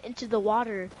present into the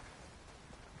water.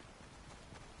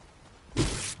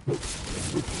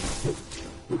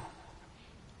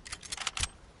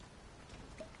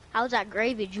 How's that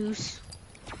gravy juice?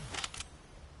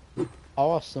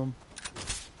 Awesome.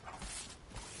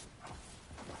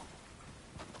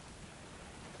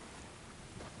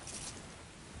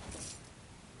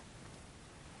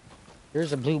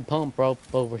 There's a blue pump rope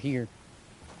over here.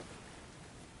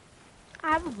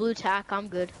 I have a blue tack, I'm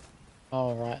good.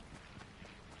 Alright.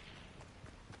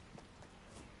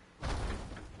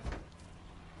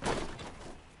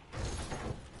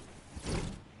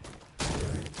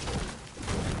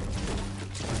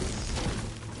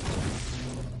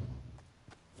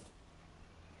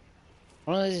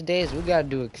 One of these days, we gotta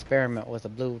do an experiment with a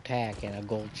blue tack and a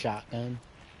gold shotgun.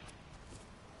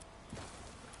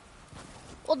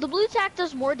 Well, the blue tack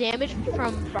does more damage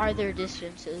from farther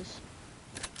distances.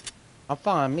 I'll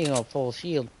find me a full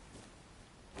shield.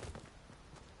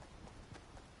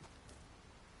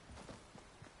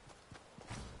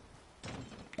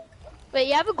 Wait,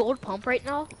 you have a gold pump right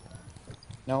now?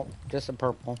 Nope, just a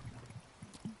purple.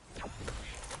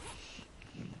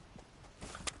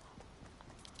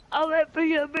 I'll wait for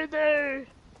you over there.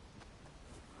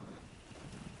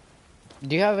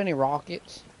 Do you have any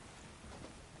rockets?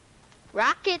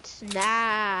 Rockets?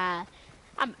 Nah.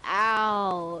 I'm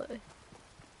out.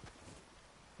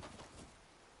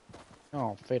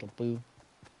 Oh, fatal boo.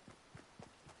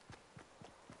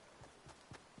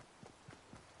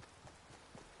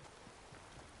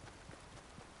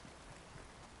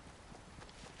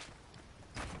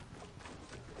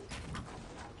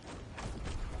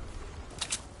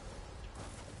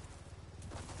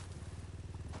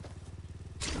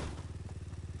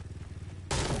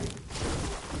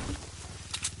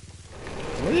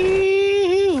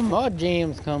 Woo! My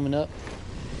jam's coming up.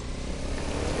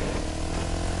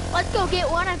 Let's go get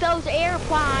one of those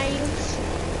airplanes.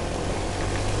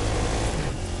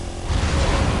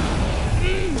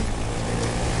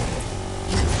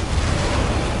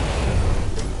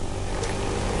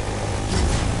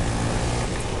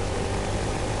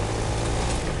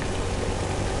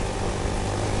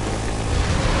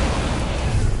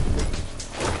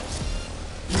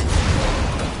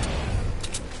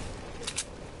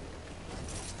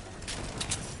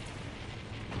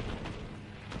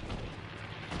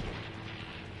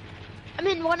 I'm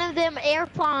in one of them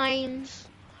airplanes.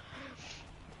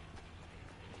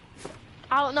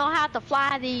 I don't know how to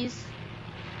fly these.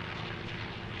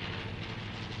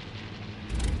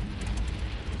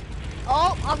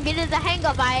 Oh, I'm getting the hang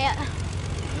of it.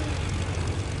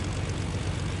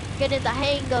 Getting the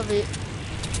hang of it.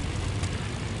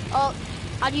 Oh,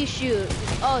 how do you shoot?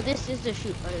 Oh, this is the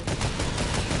shoot button.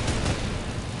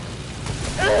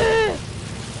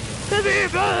 Come here,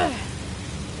 brother.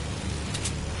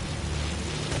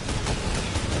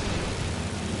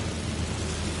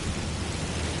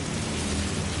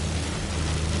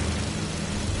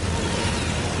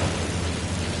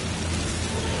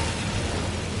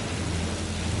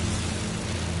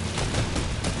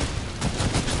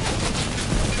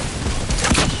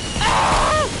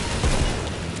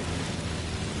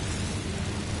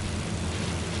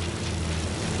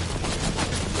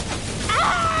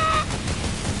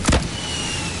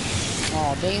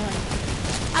 Oh, damn.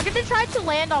 I'm gonna try to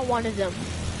land on one of them.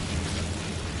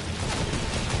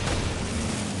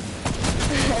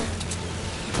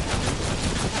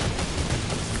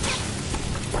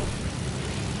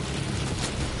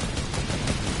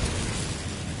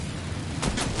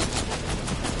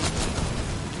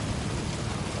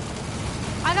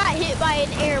 I got hit by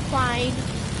an airplane.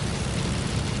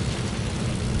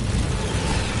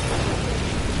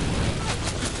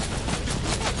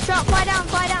 Stop, fly down,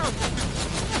 fly down.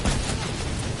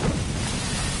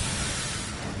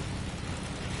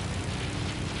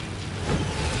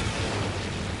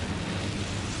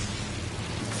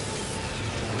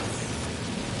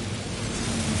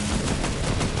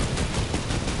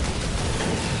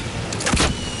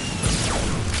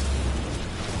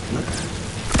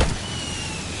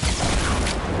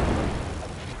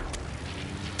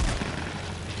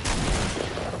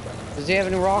 Does he have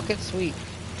any rockets? Sweet.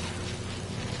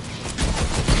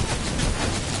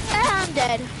 I'm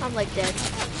dead. I'm like dead.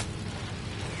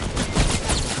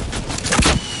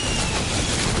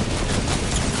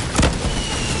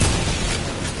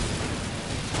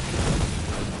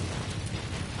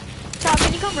 Top,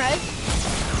 can you come res?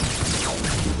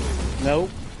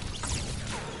 Nope.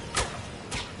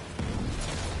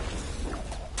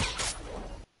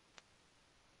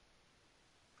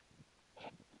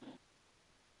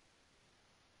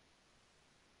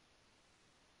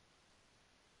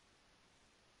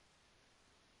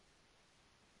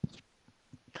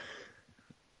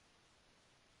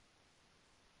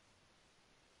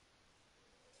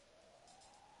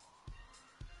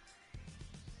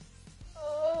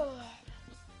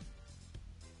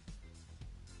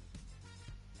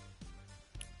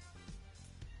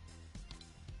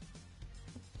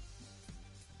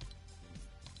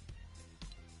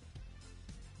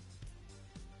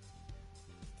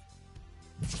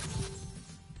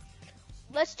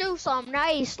 Let's do some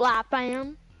nice lap,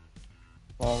 fam.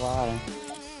 Alright.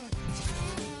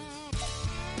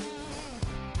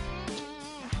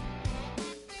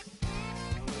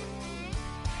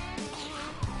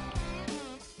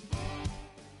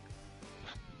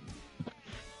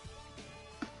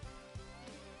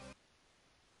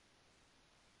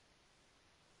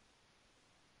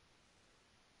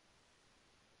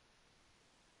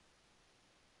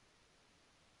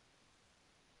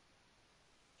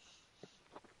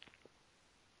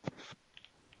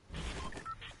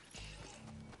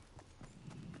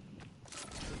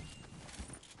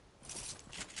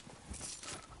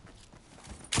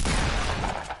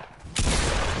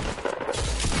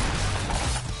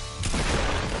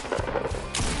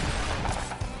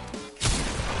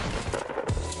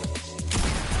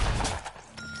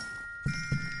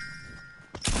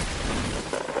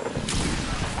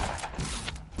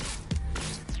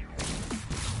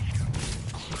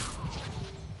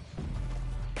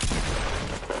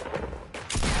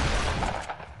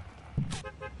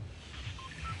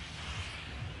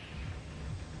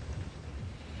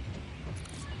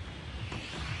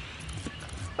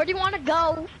 Where do you want to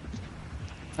go?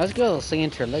 Let's go to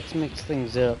Center. Let's mix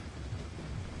things up.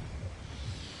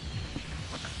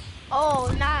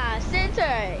 Oh, nah,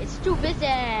 center. It's too busy.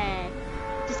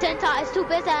 The center is too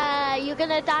busy. You're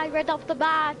gonna die right off the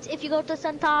bat if you go to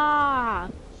center.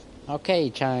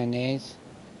 Okay, Chinese.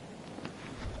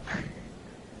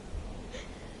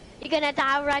 You're gonna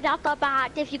die right off the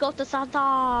bat if you go to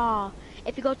center.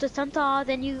 If you go to center,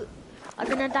 then you are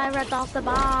gonna die right off the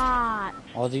bat.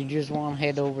 Or do you just want to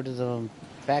head over to the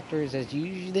factories as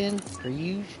usual then? For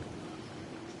use?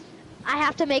 I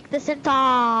have to make the center.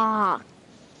 Alrighty.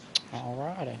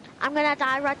 I'm gonna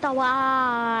die right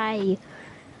away.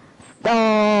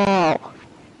 No.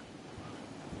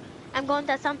 I'm going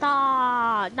to center.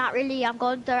 Not really. I'm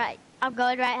going right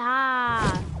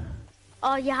here.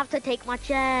 Oh, you have to take my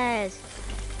chest.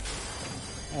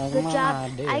 That's Good my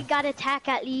job. idea. I got attack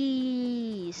at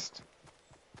least.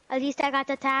 At least I got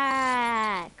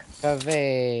attack.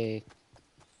 Cave.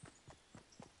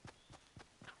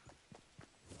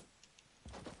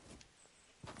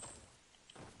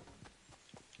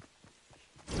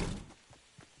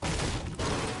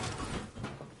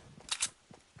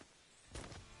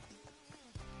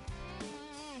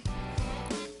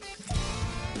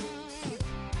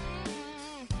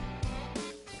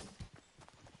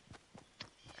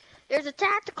 There's a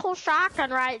tactical shotgun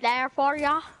right there for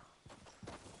ya.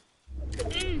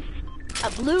 A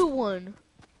blue one.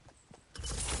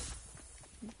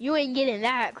 You ain't getting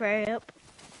that crap.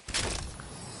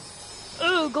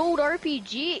 Ooh, gold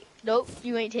RPG. Nope,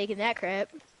 you ain't taking that crap.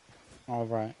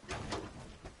 Alright.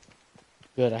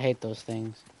 Good, I hate those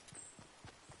things.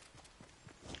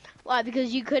 Why?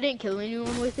 Because you couldn't kill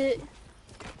anyone with it?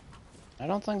 I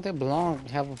don't think they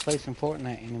have a place in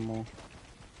Fortnite anymore.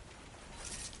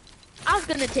 I was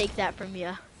gonna take that from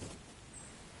you.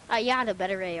 You had a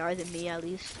better AR than me, at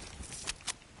least.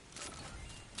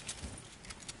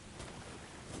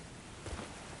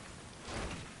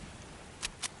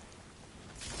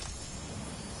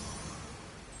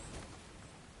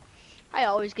 I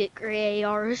always get gray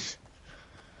ARs.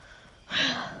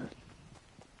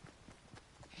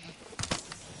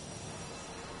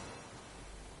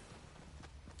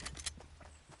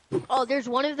 Oh, there's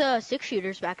one of the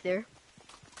 6-shooters back there.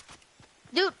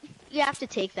 Dude, you have to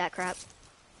take that crap.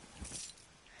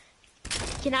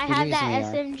 Can I have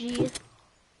that SMG?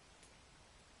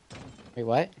 Wait,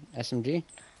 what? SMG?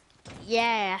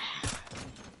 Yeah.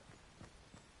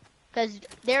 Because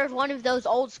there's one of those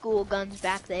old school guns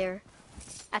back there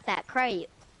at that crate.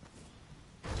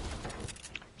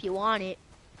 If you want it.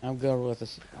 I'm good with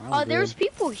this. Oh, I'm good.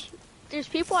 there's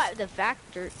people at the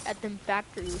them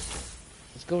factories.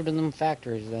 Let's go to them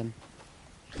factories then.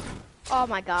 Oh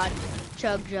my god.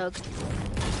 Chug. I'm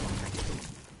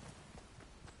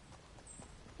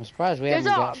surprised we haven't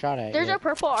got shot at There's yet. a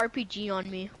purple RPG on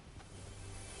me.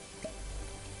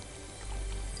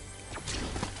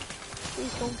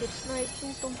 Please don't get sniped.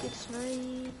 Please don't get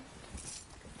sniped.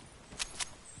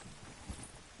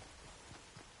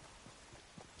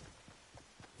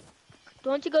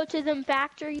 Don't you go to them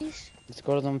factories? Let's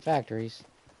go to them factories.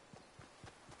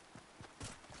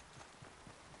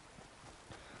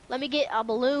 Let me get a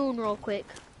balloon real quick.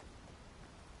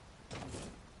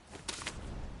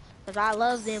 Cause I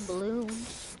love them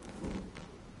balloons.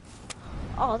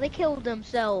 Oh, they killed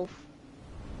themselves.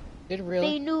 Did it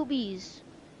really? They newbies.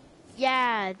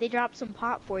 Yeah, they dropped some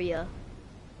pop for you.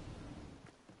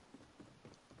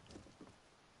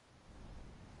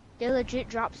 They legit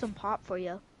dropped some pop for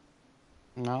you.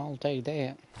 No, I'll take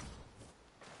that.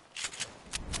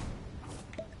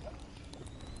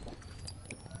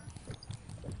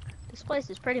 This place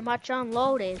is pretty much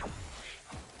unloaded.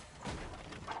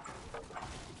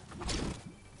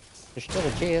 There's still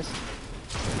a chest.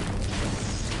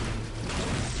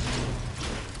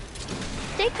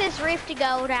 Take this rift to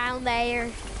go down there.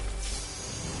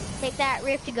 Take that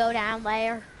rift to go down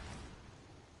there.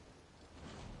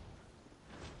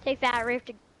 Take that rift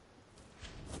to...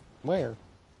 Where?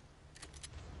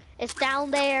 It's down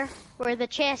there where the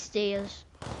chest is.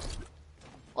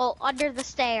 Well, under the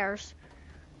stairs.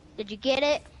 Did you get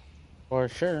it? For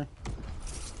sure.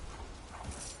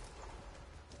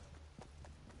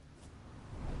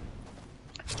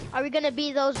 Are we gonna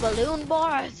be those balloon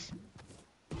boys?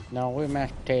 No, we're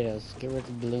mashed potatoes. Get rid of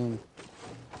the balloon.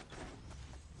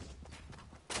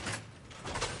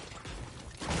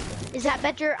 Is that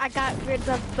better? I got rid of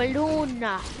the balloon.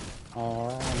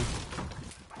 Alright.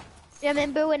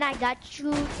 Remember when I got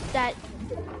you that...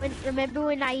 remember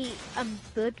when I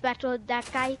bird battled that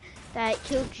guy that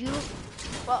killed you?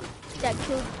 Well, that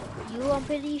killed you, I'm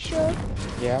pretty sure.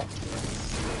 Yeah.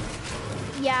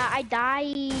 Yeah, I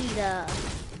died.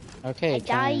 Okay, I time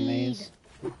died. maze.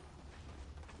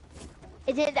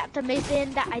 Isn't that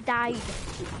amazing that I died?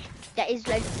 That is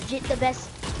legit the best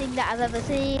thing that I've ever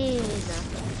seen.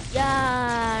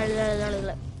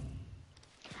 Yeah.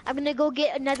 I'm gonna go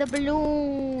get another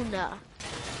balloon. I'm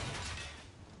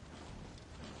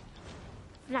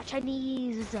not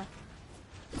Chinese.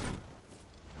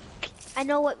 I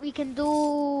know what we can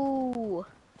do.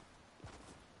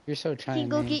 You're so You Chinese. can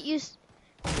go get you.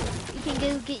 You can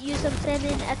go get you some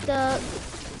salmon at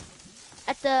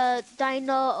the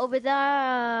diner over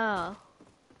there.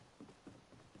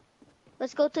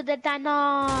 Let's go to the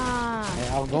diner. Hey,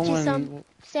 I'll go Get you in. some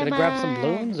Should I grab some salmon.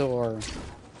 balloons or?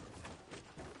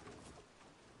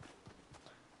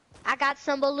 I got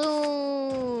some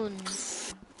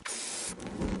balloons.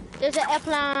 There's an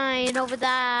airplane over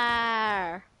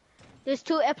there. There's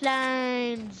 2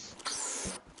 airplanes.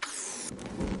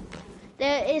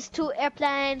 There is 2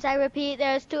 airplanes. I repeat,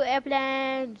 there's 2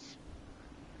 airplanes.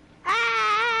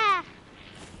 Ah!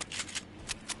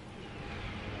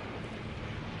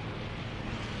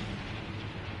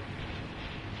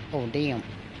 Oh damn!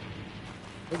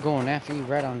 They're going after you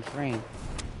right on frame.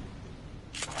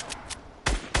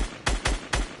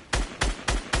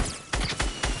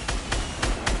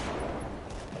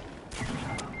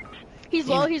 He's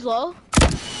low, he's low.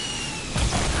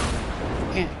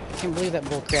 Can't believe that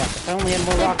bull crap. If I only had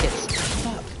more rockets.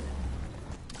 Fuck.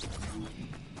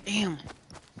 Damn.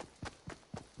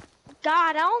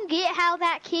 God, I don't get how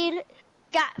that kid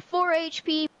got 4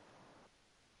 HP.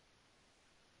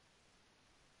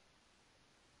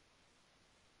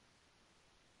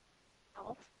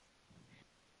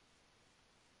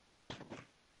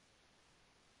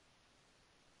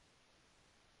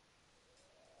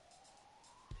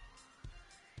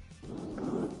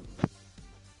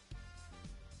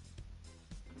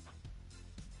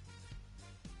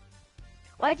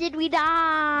 Why did we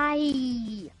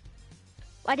die?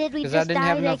 Why did we just I didn't die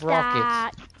have enough like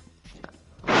that?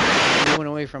 rockets. You're going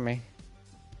away from me.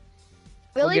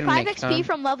 Really, get 'em 5 next XP time.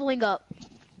 from leveling up.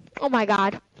 Oh my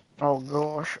god. Oh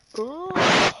gosh.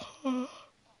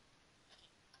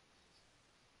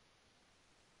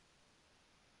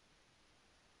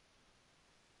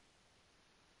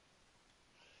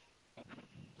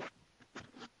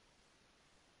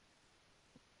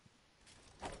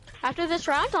 After this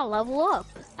round, I'll level up,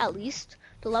 at least,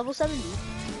 to level 70.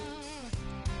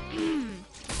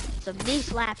 Some knee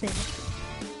slapping.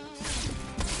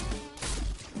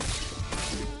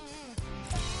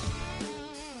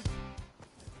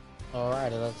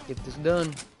 Alright, let's get this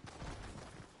done.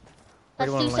 Where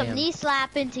do Let's you do want to some land? knee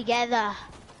slapping together.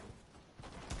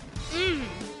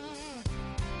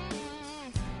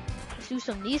 Let's do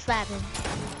some knee slapping.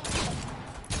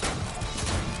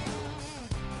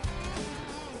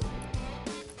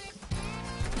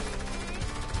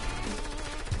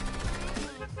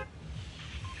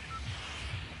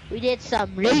 We did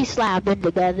some knee slapping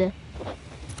together.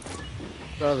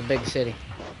 Go to the big city.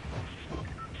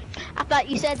 I thought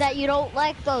you said that you don't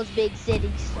like those big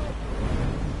cities.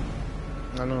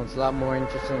 I know it's a lot more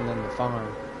interesting than the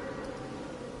farm.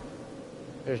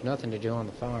 There's nothing to do on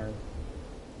the farm.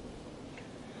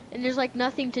 And there's like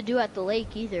nothing to do at the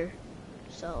lake either.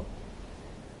 So.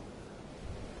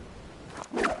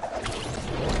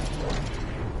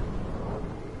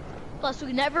 Plus,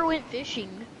 we never went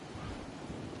fishing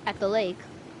at the lake.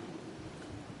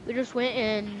 We just went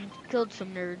and killed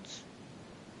some nerds.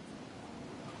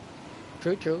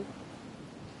 True, true.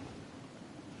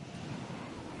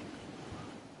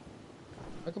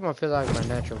 How come I feel like my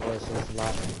natural voice is a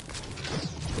lot?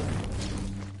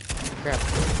 Crap.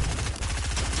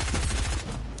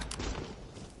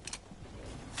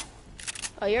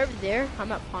 Oh, you're over there?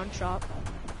 I'm at pawn shop.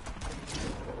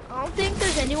 I don't think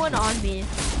there's anyone on me.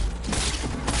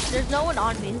 There's no one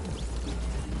on me.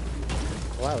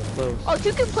 Well, that was close. Oh,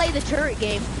 two can play the turret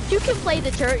game. Two can play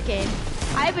the turret game.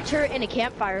 I have a turret and a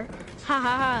campfire. Ha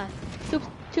ha ha.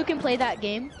 Two can play that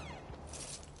game.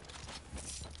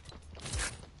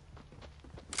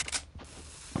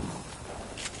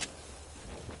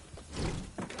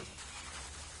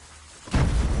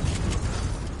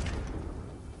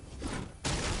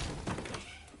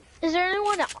 Is there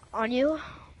anyone on you?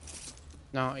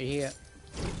 Not yet.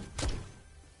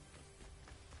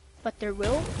 But there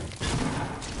will?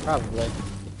 Probably.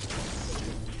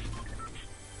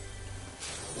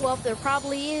 Well, if there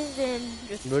probably is, then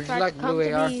just Would you try like to come blue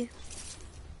to AR? me.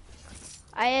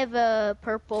 I have a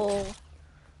purple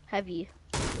heavy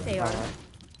AR. Alright.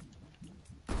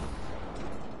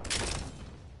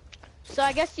 So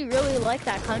I guess you really like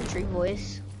that country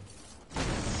voice.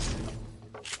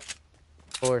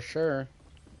 For sure.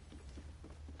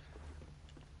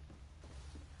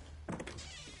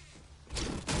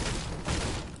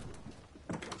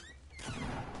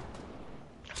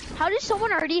 How does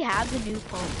someone already have the new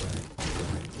pump?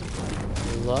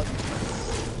 Luck.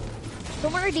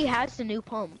 Someone already has the new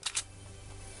pump.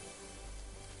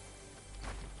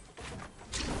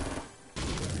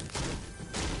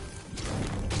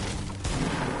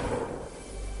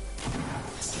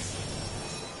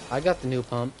 I got the new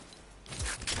pump.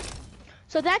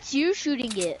 So that's you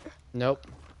shooting it. Nope.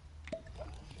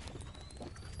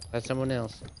 That's someone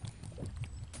else.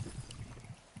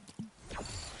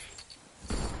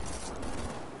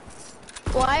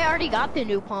 Well, I already got the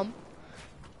new pump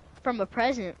from a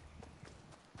present.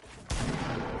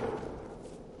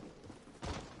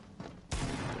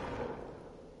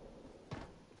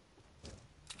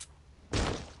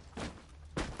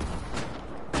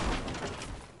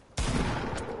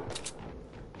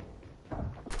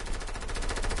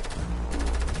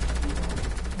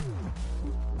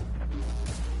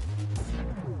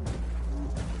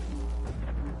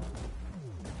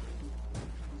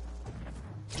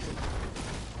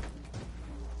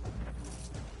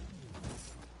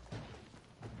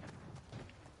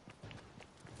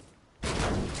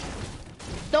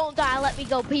 Don't die, let me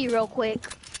go pee real quick.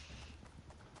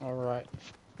 Alright.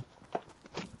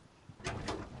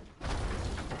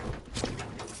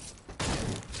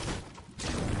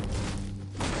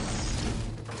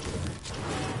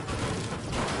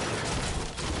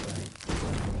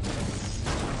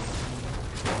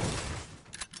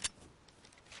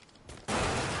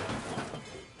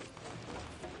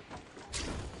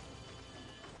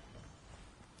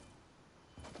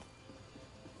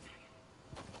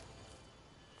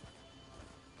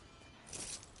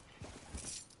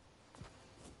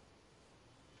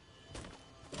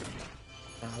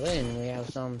 Now then, we have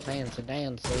some fancy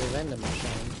dancy vending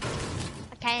machine.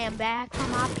 I came back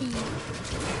from my pee.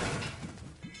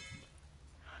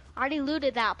 Already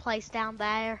looted that place down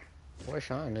there. Wish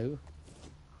I knew.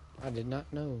 I did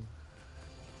not know.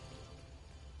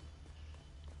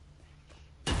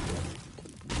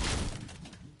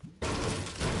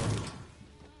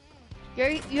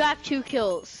 You have 2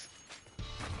 kills.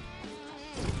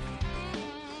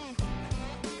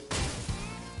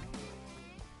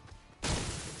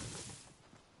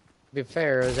 To be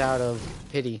fair, it was out of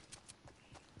pity.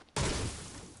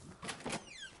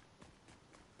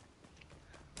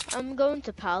 I'm going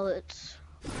to pallets.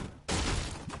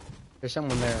 There's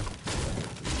someone there.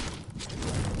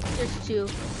 There's 2.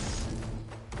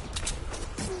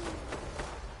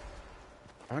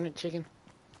 Darn it, chicken.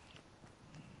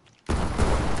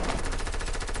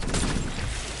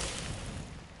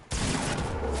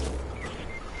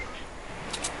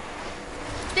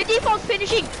 The default's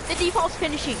finishing. The default's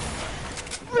finishing.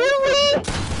 Really?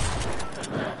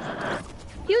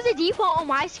 He was a default on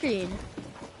my screen.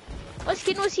 What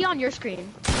skin was he on your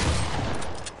screen?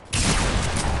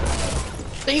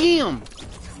 Damn!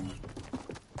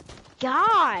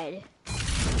 God.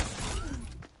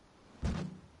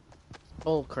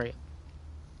 Oh crap.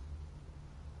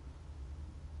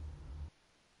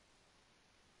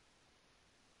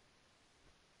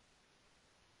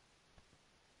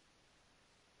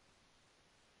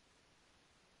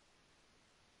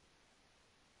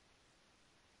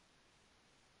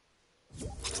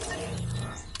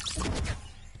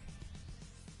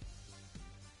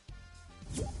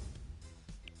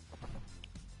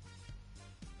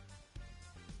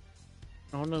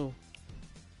 Oh no.